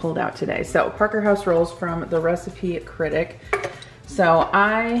I pulled out today. So Parker House rolls from the Recipe Critic. So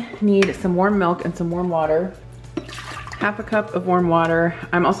I need some warm milk and some warm water. Half a cup of warm water.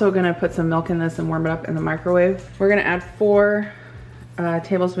 I'm also gonna put some milk in this and warm it up in the microwave. We're gonna add 4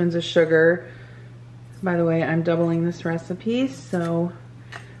 tablespoons of sugar. By the way, I'm doubling this recipe so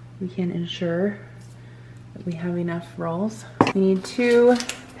we can ensure that we have enough rolls. We need 2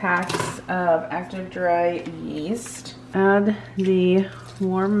 packs of active dry yeast. Add the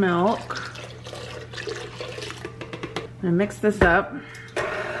warm milk. I'm gonna mix this up.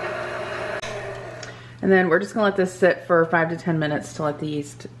 And then we're just gonna let this sit for 5 to 10 minutes to let the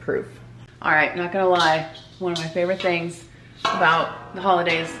yeast proof. All right, not gonna lie, one of my favorite things about the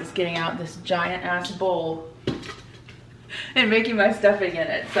holidays is getting out this giant ass bowl and making my stuffing in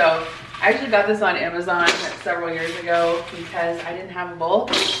it. So I actually got this on Amazon several years ago because I didn't have a bowl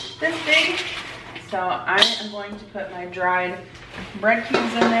this big. So I am going to put my dried bread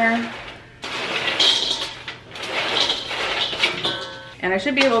cubes in there. And I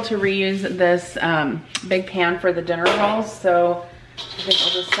should be able to reuse this big pan for the dinner rolls. So I think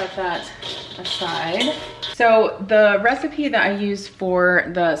I'll just set that aside. So the recipe that I use for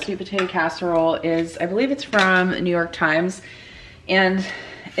the sweet potato casserole is, I believe it's from the New York Times. And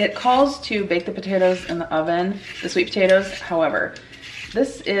it calls to bake the potatoes in the oven, the sweet potatoes. However,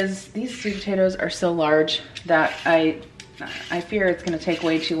 these sweet potatoes are so large that I fear it's gonna take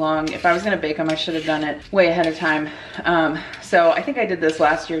way too long. If I was gonna bake them, I should have done it way ahead of time. So I think I did this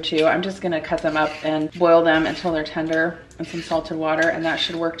last year too. I'm just gonna cut them up and boil them until they're tender in some salted water, and that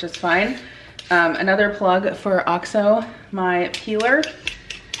should work just fine. Another plug for OXO, my peeler.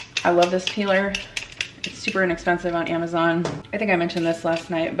 I love this peeler. It's super inexpensive on Amazon. I think I mentioned this last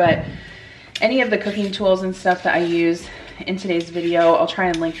night, but any of the cooking tools and stuff that I use in today's video, I'll try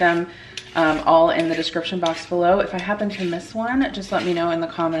and link them all in the description box below. If I happen to miss one, just let me know in the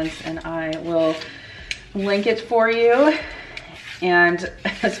comments and I will link it for you. And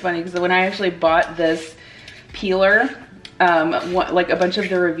it's funny because when I actually bought this peeler, like a bunch of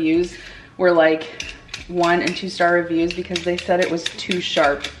the reviews were like 1 and 2 star reviews because they said it was too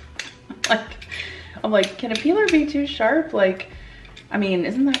sharp. I'm like, can a peeler be too sharp? Like, I mean,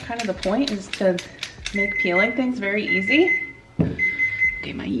 isn't that kind of the point, is to make peeling things very easy?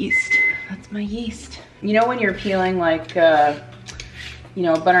 Okay, my yeast. That's my yeast. You know when you're peeling like, you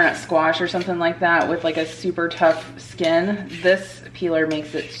know, butternut squash or something like that with like a super tough skin, this peeler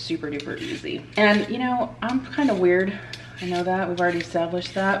makes it super duper easy. And you know, I'm kind of weird. I know that, we've already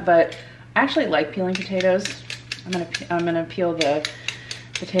established that, but I actually like peeling potatoes. I'm gonna peel the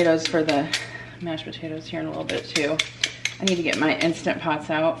potatoes for the mashed potatoes here in a little bit too. I need to get my Instant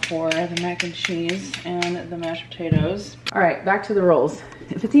Pots out for the mac and cheese and the mashed potatoes. All right, back to the rolls.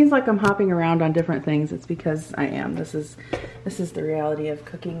 If it seems like I'm hopping around on different things, it's because I am. This is the reality of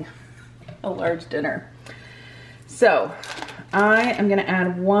cooking a large dinner. So I am gonna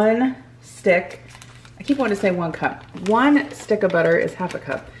add 1 stick. I keep wanting to say 1 cup. 1 stick of butter is half a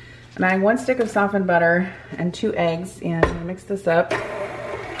cup. I'm adding 1 stick of softened butter and 2 eggs, and I'm gonna mix this up.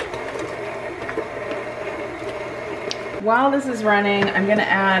 While this is running, I'm gonna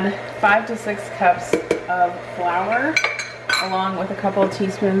add 5 to 6 cups of flour along with a couple of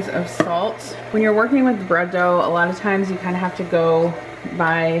teaspoons of salt. When you're working with bread dough, a lot of times you kind of have to go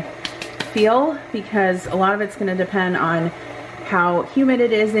by feel because a lot of it's gonna depend on how humid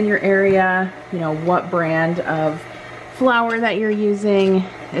it is in your area, you know, what brand of flour that you're using.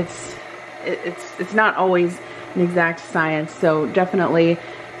 It's not always an exact science, so definitely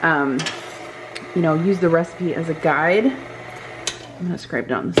you know, use the recipe as a guide. I'm gonna scrape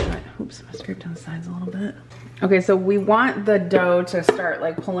down the side. Oops, I'm gonna scrape down the sides a little bit. Okay, so we want the dough to start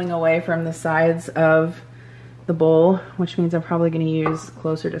like pulling away from the sides of the bowl, which means I'm probably gonna use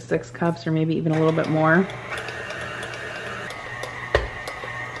closer to 6 cups or maybe even a little bit more.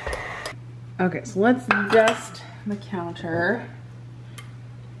 Okay, so let's dust the counter.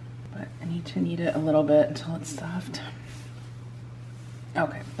 But I need to knead it a little bit until it's soft.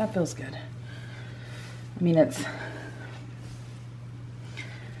 Okay, that feels good. I mean,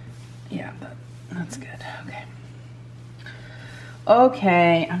 yeah, that's good. Okay.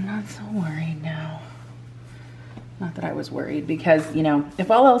 Okay, I'm not so worried now. Not that I was worried because, you know, if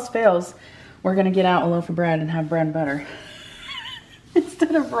all else fails, we're gonna get out a loaf of bread and have bread and butter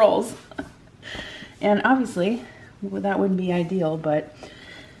instead of rolls. And obviously, well, that wouldn't be ideal, but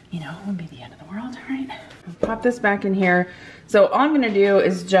you know, it wouldn't be the end of the world, right? I'll pop this back in here. So all I'm gonna do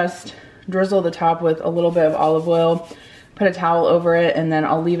is just drizzle the top with a little bit of olive oil, put a towel over it, and then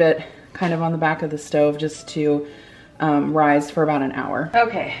I'll leave it kind of on the back of the stove just to rise for about an hour.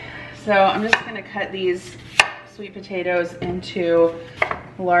 Okay, so I'm just gonna cut these sweet potatoes into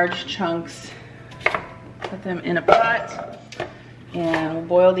large chunks, put them in a pot, and we'll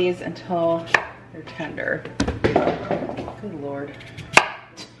boil these until they're tender. Good Lord.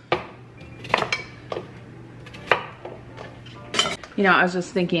 You know, I was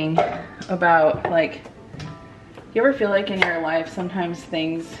just thinking about, like, you ever feel like in your life sometimes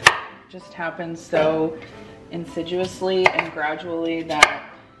things just happen so insidiously and gradually that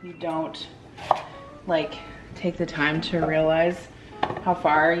you don't, like, take the time to realize how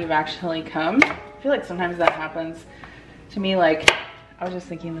far you've actually come? I feel like sometimes that happens to me. Like, I was just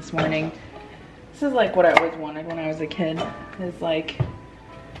thinking this morning, this is like what I always wanted when I was a kid, is like,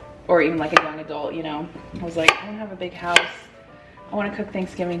 or even like a young adult, you know, I was like, I want to have a big house. I want to cook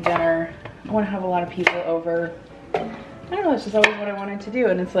Thanksgiving dinner. I want to have a lot of people over. I don't know, it's just always what I wanted to do.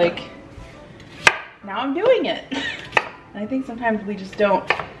 And it's like, now I'm doing it. And I think sometimes we just don't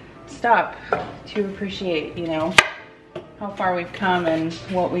stop to appreciate, you know, how far we've come and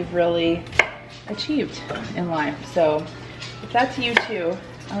what we've really achieved in life. So if that's you too,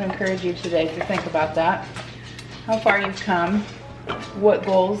 I would encourage you today to think about that. How far you've come, what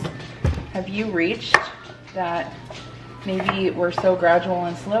goals have you reached that maybe were so gradual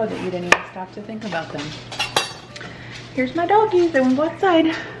and slow that you didn't even stop to think about them. Here's my doggies, they want to go outside.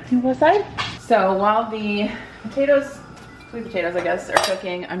 You want to go outside? So while the potatoes, sweet potatoes I guess, are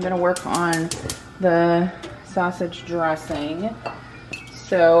cooking, I'm gonna work on the sausage dressing.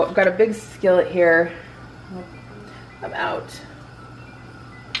 So I've got a big skillet here. I've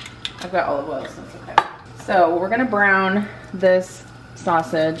got olive oil, so it's okay. So we're gonna brown this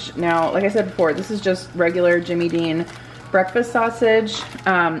sausage. Now, like I said before, this is just regular Jimmy Dean breakfast sausage.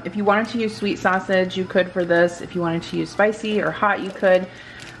 If you wanted to use sweet sausage, you could for this. If you wanted to use spicy or hot, you could.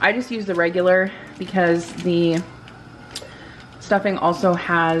 I just use the regular because the stuffing also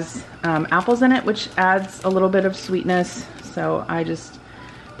has apples in it, which adds a little bit of sweetness. So I just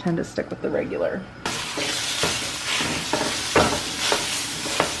tend to stick with the regular.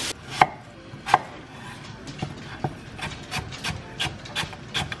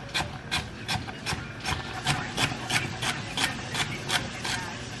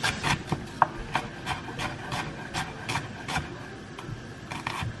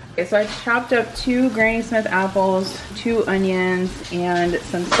 So I chopped up 2 Granny Smith apples, 2 onions, and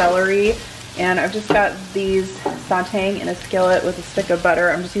some celery. And I've just got these sauteing in a skillet with a stick of butter.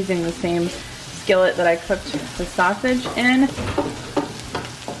 I'm just using the same skillet that I cooked the sausage in.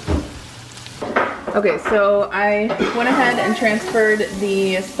 Okay, so I went ahead and transferred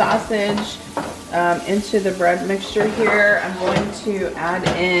the sausage into the bread mixture here. I'm going to add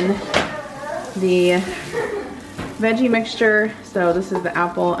in the veggie mixture. So this is the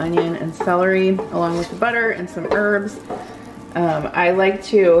apple, onion, and celery along with the butter and some herbs. I like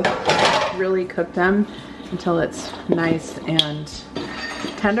to really cook them until it's nice and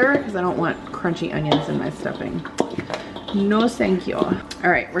tender because I don't want crunchy onions in my stuffing. No thank you. All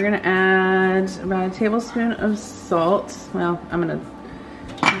right, we're gonna add about a tablespoon of salt. Well, I'm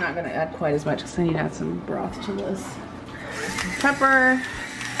not gonna add quite as much because I need to add some broth to this. Some pepper.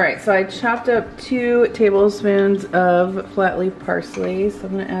 All right, so I chopped up 2 tablespoons of flat leaf parsley, so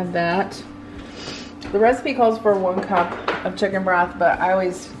I'm gonna add that. The recipe calls for 1 cup of chicken broth, but I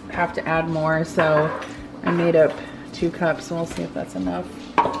always have to add more, so I made up 2 cups, so we'll see if that's enough.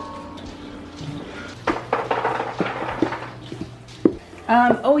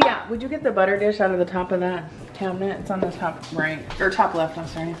 Oh yeah, would you get the butter dish out of the top of that cabinet? It's on the top right, or top left, I'm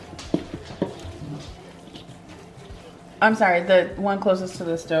sorry. I'm sorry, the one closest to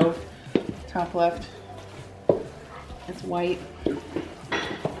the stove, top left. It's white.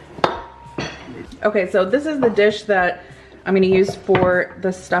 Okay, so this is the dish that I'm gonna use for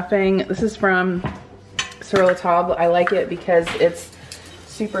the stuffing. This is from Sur La Table. I like it because it's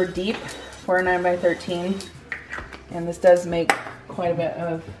super deep for a 9 by 13. And this does make quite a bit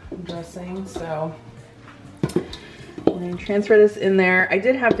of dressing, so I'm gonna transfer this in there. I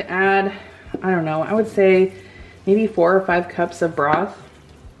did have to add, I don't know, I would say maybe 4 or 5 cups of broth.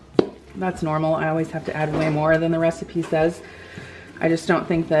 That's normal. I always have to add way more than the recipe says. I just don't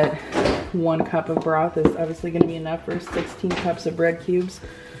think that 1 cup of broth is obviously going to be enough for 16 cups of bread cubes.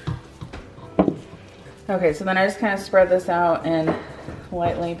 Okay, so then I just kind of spread this out and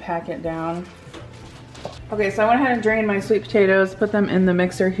lightly pack it down. Okay, so I went ahead and drained my sweet potatoes, put them in the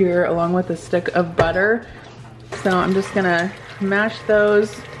mixer here along with a stick of butter. So I'm just gonna mash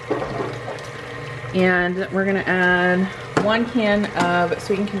those, and we're gonna add 1 can of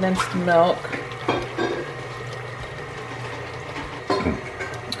sweetened condensed milk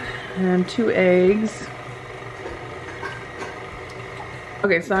and 2 eggs.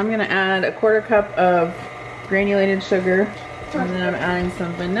 Okay, so I'm gonna add a 1/4 cup of granulated sugar, and then I'm adding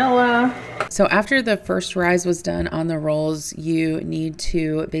some vanilla. So after the first rise was done on the rolls, you need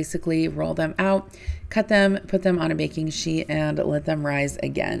to basically roll them out, cut them, put them on a baking sheet, and let them rise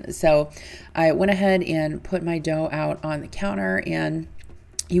again. So I went ahead and put my dough out on the counter, and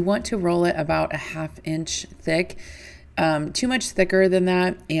you want to roll it about a 1/2 inch thick. Too much thicker than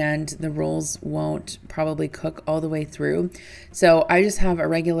that, and the rolls won't probably cook all the way through. So I just have a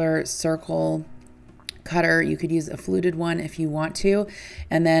regular circle cutter. You could use a fluted one if you want to,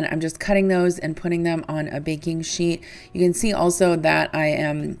 and then I'm just cutting those and putting them on a baking sheet. You can see also that I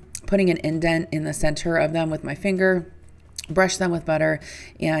am putting an indent in the center of them with my finger. Brush them with butter,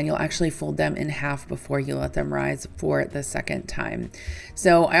 and you'll actually fold them in half before you let them rise for the second time.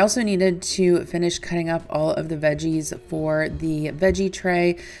 So I also needed to finish cutting up all of the veggies for the veggie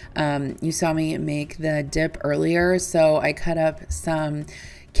tray. You saw me make the dip earlier, so I cut up some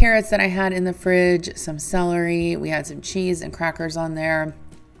carrots that I had in the fridge, some celery. We had some cheese and crackers on there.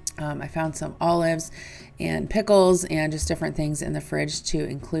 I found some olives and pickles and just different things in the fridge to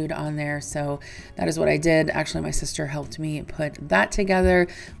include on there. So that is what I did. Actually, my sister helped me put that together,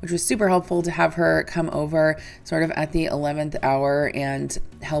 which was super helpful to have her come over sort of at the 11th hour and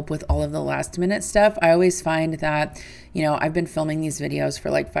help with all of the last minute stuff. I always find that, you know, I've been filming these videos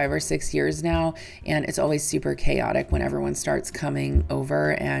for like 5 or 6 years now, and it's always super chaotic when everyone starts coming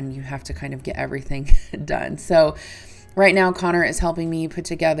over and you have to kind of get everything done. So right now, Connor is helping me put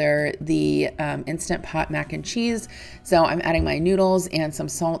together the Instant Pot mac and cheese. So I'm adding my noodles and some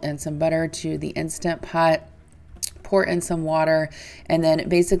salt and some butter to the Instant Pot, pour in some water, and then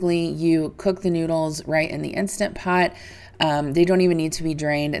basically you cook the noodles right in the Instant Pot. They don't even need to be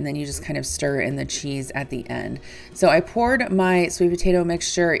drained, and then you just kind of stir in the cheese at the end. So I poured my sweet potato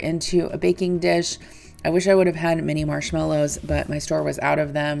mixture into a baking dish. I wish I would have had mini marshmallows, but my store was out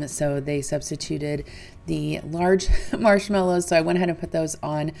of them, so they substituted the large marshmallows. So I went ahead and put those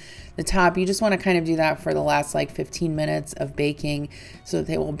on the top. You just want to kind of do that for the last like 15 minutes of baking so that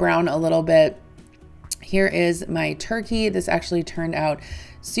they will brown a little bit. Here is my turkey. This actually turned out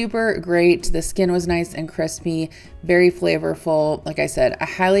super great. The skin was nice and crispy, very flavorful. Like I said, I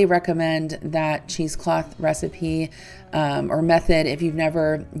highly recommend that cheesecloth recipe or method if you've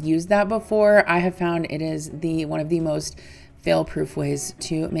never used that before. I have found it is one of the most fail-proof ways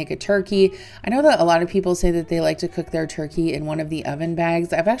to make a turkey. I know that a lot of people say that they like to cook their turkey in one of the oven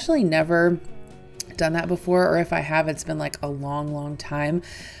bags. I've actually never done that before, or if I have, it's been like a long time.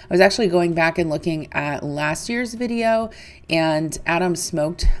 I was actually going back and looking at last year's video, and Adam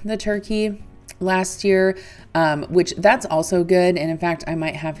smoked the turkey last year, which that's also good. And in fact, I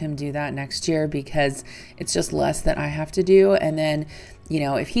might have him do that next year because it's just less that I have to do. And then, you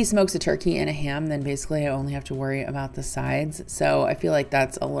know, if he smokes a turkey and a ham, then basically I only have to worry about the sides. So I feel like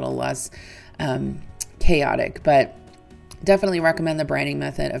that's a little less chaotic, but definitely recommend the brining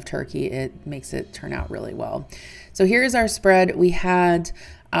method of turkey. It makes it turn out really well. So here's our spread. We had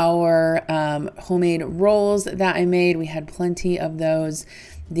our homemade rolls that I made. We had plenty of those.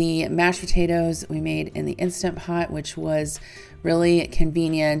 The mashed potatoes we made in the Instant Pot, which was really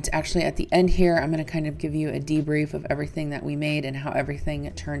convenient. Actually, at the end here, I'm going to kind of give you a debrief of everything that we made and how everything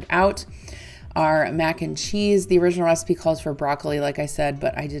turned out. Our mac and cheese, the original recipe calls for broccoli, like I said,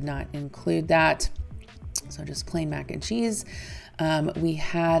 but I did not include that. So just plain mac and cheese. We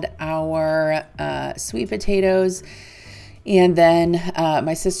had our sweet potatoes, and then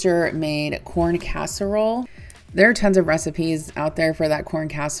my sister made corn casserole. There are tons of recipes out there for that corn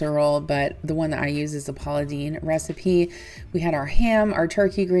casserole, but the one that I use is the Paula Deen recipe. We had our ham, our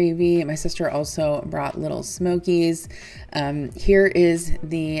turkey gravy. My sister also brought little smokies. Here is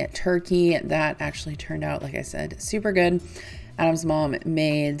the turkey that actually turned out, like I said, super good. Adam's mom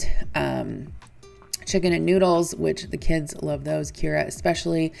made chicken and noodles, which the kids love those, Kira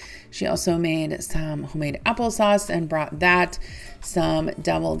especially. She also made some homemade applesauce and brought that, some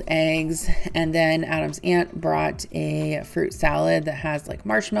deviled eggs, and then Adam's aunt brought a fruit salad that has like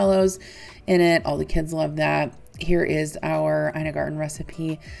marshmallows in it. All the kids love that. Here is our Ina Garten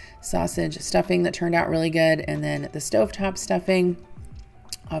recipe sausage stuffing that turned out really good, and then the stovetop stuffing.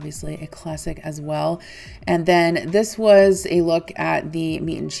 obviously a classic as well. And then this was a look at the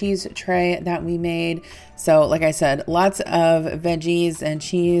meat and cheese tray that we made. So like I said, lots of veggies and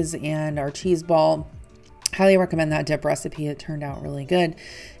cheese and our cheese ball. Highly recommend that dip recipe. It turned out really good.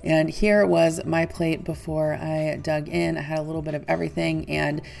 And here was my plate before I dug in. I had a little bit of everything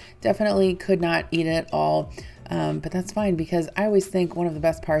and definitely could not eat it all. But that's fine, because I always think one of the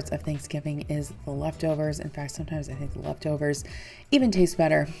best parts of Thanksgiving is the leftovers. In fact, sometimes I think the leftovers even taste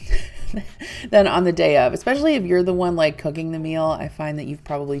better than on the day of, especially if you're the one like cooking the meal. I find that you've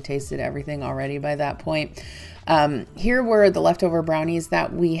probably tasted everything already by that point. Here were the leftover brownies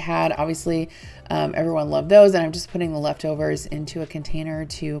that we had. Obviously, everyone loved those, and I'm just putting the leftovers into a container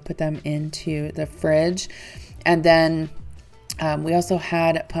to put them into the fridge. And then we also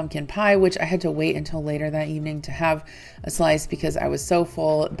had pumpkin pie, which I had to wait until later that evening to have a slice because I was so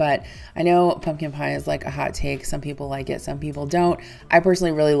full. But I know pumpkin pie is like a hot take. Some people like it, some people don't. I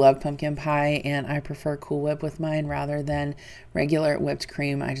personally really love pumpkin pie, and I prefer Cool Whip with mine rather than regular whipped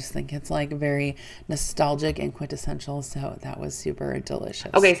cream. I just think it's like very nostalgic and quintessential. So that was super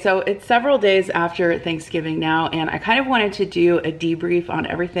delicious. Okay, so it's several days after Thanksgiving now, and I kind of wanted to do a debrief on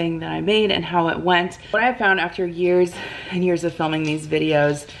everything that I made and how it went. What I found after years and years of filming these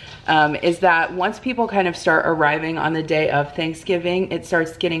videos is that once people kind of start arriving on the day of Thanksgiving, it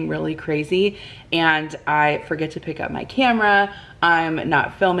starts getting really crazy, and I forget to pick up my camera. I'm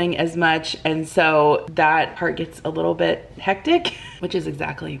not filming as much, and so that part gets a little bit hectic, which is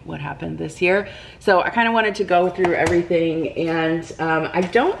exactly what happened this year. So I kind of wanted to go through everything, and I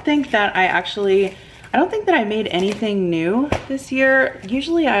don't think that I made anything new this year.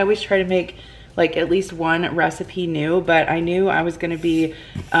 Usually I always try to make like at least one recipe new, but I knew I was gonna be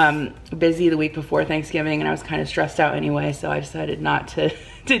busy the week before Thanksgiving, and I was kind of stressed out anyway, so I decided not to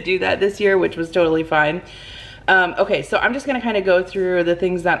do that this year, which was totally fine. Okay, so I'm just gonna kind of go through the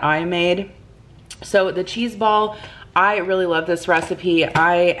things that I made. So the cheese ball, I really love this recipe.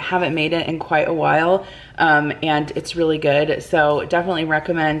 I haven't made it in quite a while, and it's really good. So definitely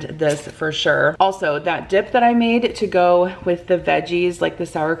recommend this for sure. Also, that dip that I made to go with the veggies, like the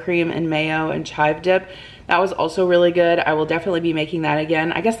sour cream and mayo and chive dip, that was also really good. I will definitely be making that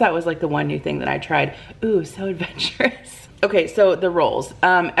again. I guess that was like the one new thing that I tried. Ooh, so adventurous. Okay, so the rolls.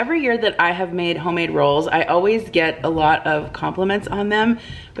 Every year that I have made homemade rolls, I always get a lot of compliments on them,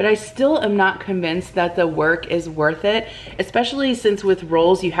 but I still am not convinced that the work is worth it, especially since with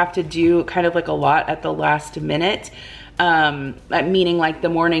rolls, you have to do kind of like a lot at the last minute, meaning like the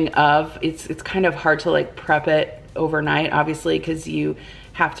morning of. It's kind of hard to like prep it overnight, obviously, because you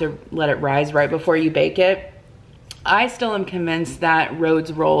have to let it rise right before you bake it. I still am convinced that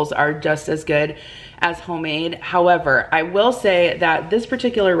Rhodes rolls are just as good as homemade. However, I will say that this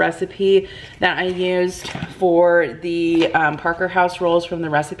particular recipe that I used for the Parker House rolls from the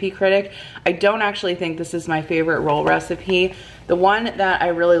Recipe Critic, I don't actually think this is my favorite roll recipe. The one that I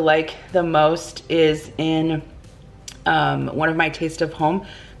really like the most is in one of my Taste of Home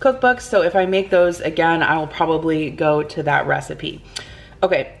cookbooks. So if I make those again, I will probably go to that recipe.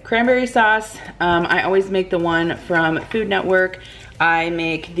 Okay, cranberry sauce. I always make the one from Food Network. I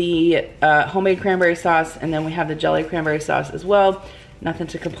make the homemade cranberry sauce, and then we have the jelly cranberry sauce as well. Nothing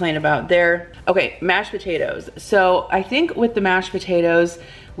to complain about there. Okay, mashed potatoes. So I think with the mashed potatoes,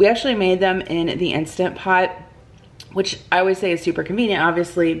 we actually made them in the Instant Pot, which I always say is super convenient,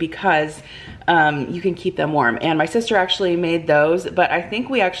 obviously, because you can keep them warm. And my sister actually made those, but I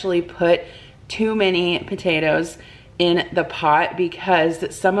think we actually put too many potatoes in the pot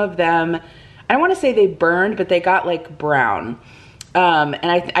because some of them, I don't want to say they burned, but they got like brown. And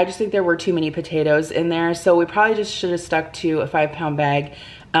I just think there were too many potatoes in there. So we probably just should have stuck to a 5-pound bag.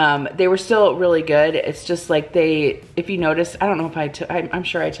 They were still really good. It's just like if you notice, I don't know if I took, I'm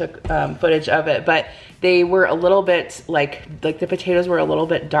sure I took footage of it, but they were a little bit like the potatoes were a little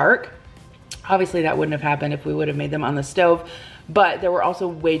bit dark. Obviously that wouldn't have happened if we would have made them on the stove. But there were also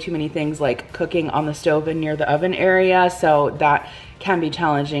way too many things like cooking on the stove and near the oven area, so that can be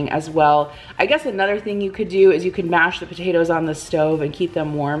challenging as well. I guess another thing you could do is you could mash the potatoes on the stove and keep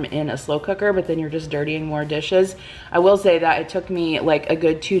them warm in a slow cooker, but then you're just dirtying more dishes. I will say that it took me like a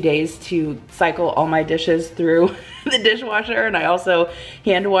good 2 days to cycle all my dishes through the dishwasher, and I also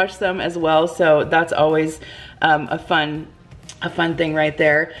hand wash them as well, so that's always a fun thing right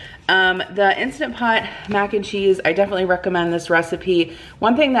there. The Instant Pot mac and cheese, I definitely recommend this recipe.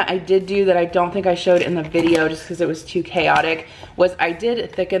 One thing that I did do that I don't think I showed in the video just because it was too chaotic was I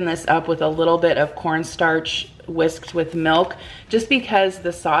did thicken this up with a little bit of cornstarch whisked with milk, just because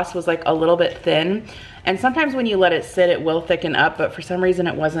the sauce was like a little bit thin. And sometimes when you let it sit, it will thicken up, but for some reason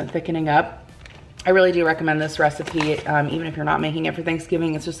it wasn't thickening up. I really do recommend this recipe, even if you're not making it for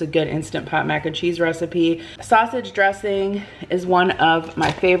Thanksgiving. It's just a good Instant Pot mac and cheese recipe. Sausage dressing is one of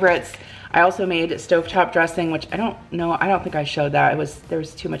my favorites. I also made stovetop dressing, which I don't think I showed that. There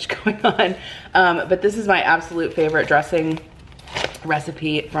was too much going on. But this is my absolute favorite dressing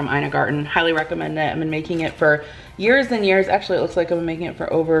recipe from Ina Garten. Highly recommend it. I've been making it for years and years. Actually, it looks like I've been making it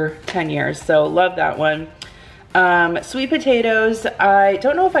for over 10 years. So love that one. Sweet potatoes. I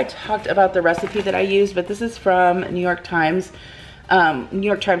don't know if I talked about the recipe that I used, but this is from New York Times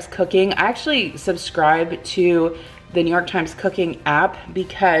Cooking. I actually subscribe to the New York Times Cooking app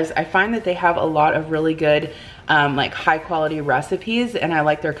because I find that they have a lot of really good like high quality recipes, and I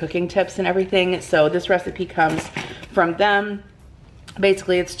like their cooking tips and everything. So this recipe comes from them.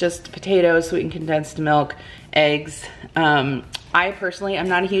 Basically, it's just potatoes, sweetened condensed milk, eggs. I personally am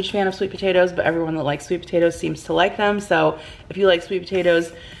not a huge fan of sweet potatoes, but everyone that likes sweet potatoes seems to like them. So if you like sweet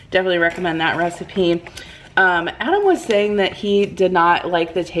potatoes, definitely recommend that recipe. Adam was saying that he did not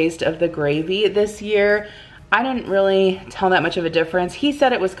like the taste of the gravy this year. I didn't really tell that much of a difference. He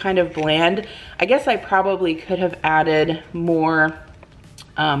said it was kind of bland. I guess I probably could have added more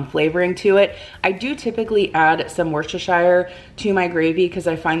flavoring to it. I do typically add some Worcestershire to my gravy because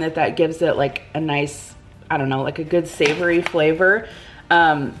I find that that gives it like a nice, I don't know, like a good savory flavor.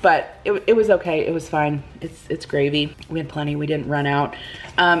 But it was okay. It was fine. It's gravy. We had plenty. We didn't run out.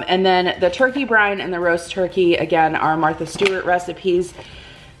 And then the turkey brine and the roast turkey, again, are Martha Stewart recipes.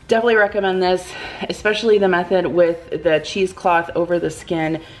 Definitely recommend this, especially the method with the cheesecloth over the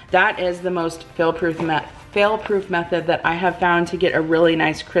skin. That is the most fail-proof method that I have found to get a really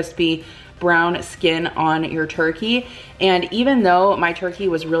nice crispy brown skin on your turkey. And even though my turkey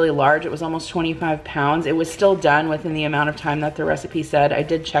was really large, it was almost 25 pounds, it was still done within the amount of time that the recipe said. I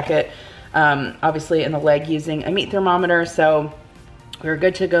did check it, obviously in the leg using a meat thermometer, so we were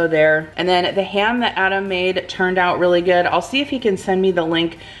good to go there. And then the ham that Adam made turned out really good. I'll see if he can send me the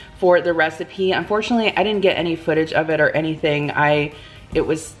link for the recipe. Unfortunately, I didn't get any footage of it or anything. There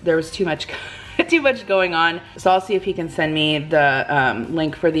was too much going on. So I'll see if he can send me the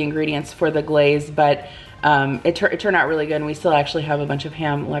link for the ingredients for the glaze, but it turned out really good, and we still actually have a bunch of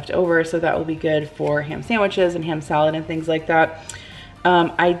ham left over, so that will be good for ham sandwiches and ham salad and things like that.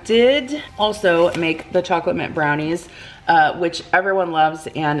 I did also make the chocolate mint brownies, which everyone loves,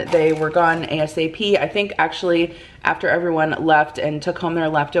 and they were gone ASAP. I think actually after everyone left and took home their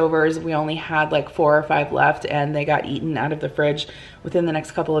leftovers, we only had like 4 or 5 left, and they got eaten out of the fridge within the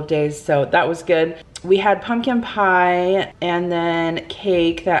next couple of days, so that was good. We had pumpkin pie and then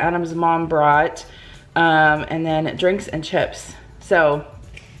cake that Adam's mom brought, and then drinks and chips. So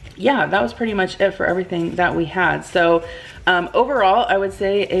yeah, that was pretty much it for everything that we had. So overall, I would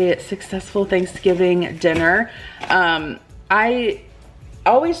say a successful Thanksgiving dinner. I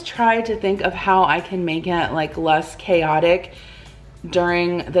always try to think of how I can make it like less chaotic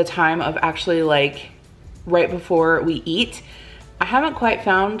during the time of actually like right before we eat. I haven't quite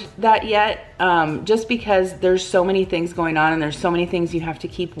found that yet, just because there's so many things going on and there's so many things you have to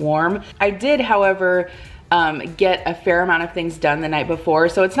keep warm. I did, however, get a fair amount of things done the night before,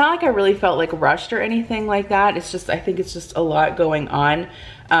 so it's not like I really felt like rushed or anything like that. It's just, I think it's just a lot going on.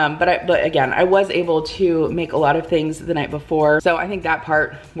 But again, I was able to make a lot of things the night before, so I think that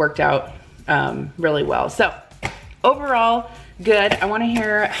part worked out really well. So overall, good. I want to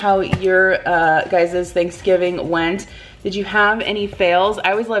hear how your guys' Thanksgiving went. Did you have any fails?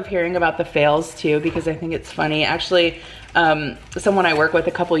 I always love hearing about the fails too, because I think it's funny. Actually, someone I work with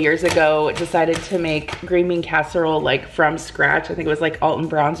a couple years ago decided to make green bean casserole like from scratch. I think it was like Alton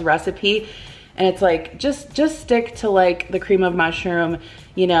Brown's recipe. And it's like, just stick to like the cream of mushroom,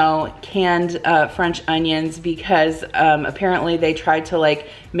 you know, canned French onions, because apparently they tried to like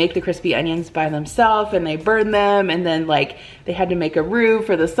make the crispy onions by themselves and they burned them, and then like they had to make a roux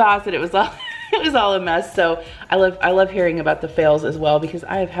for the sauce, and it was all it was all a mess. So I love hearing about the fails as well, because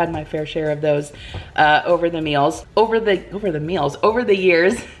I have had my fair share of those over the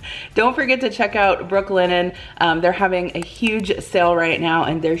years. Don't forget to check out Brooklinen. They're having a huge sale right now,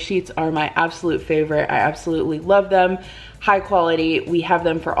 and their sheets are my absolute favorite. I absolutely love them. High quality. We have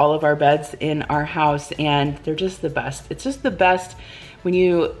them for all of our beds in our house, and they're just the best. It's just the best when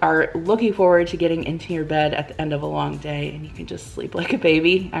you are looking forward to getting into your bed at the end of a long day and you can just sleep like a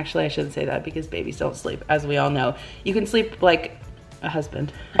baby. Actually, I shouldn't say that, because babies don't sleep, as we all know. You can sleep like a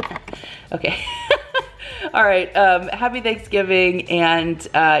husband. Okay. All right, happy Thanksgiving. And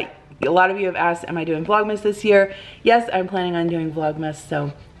a lot of you have asked, am I doing Vlogmas this year? Yes, I'm planning on doing Vlogmas,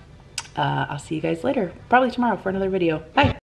 so I'll see you guys later, probably tomorrow for another video. Bye.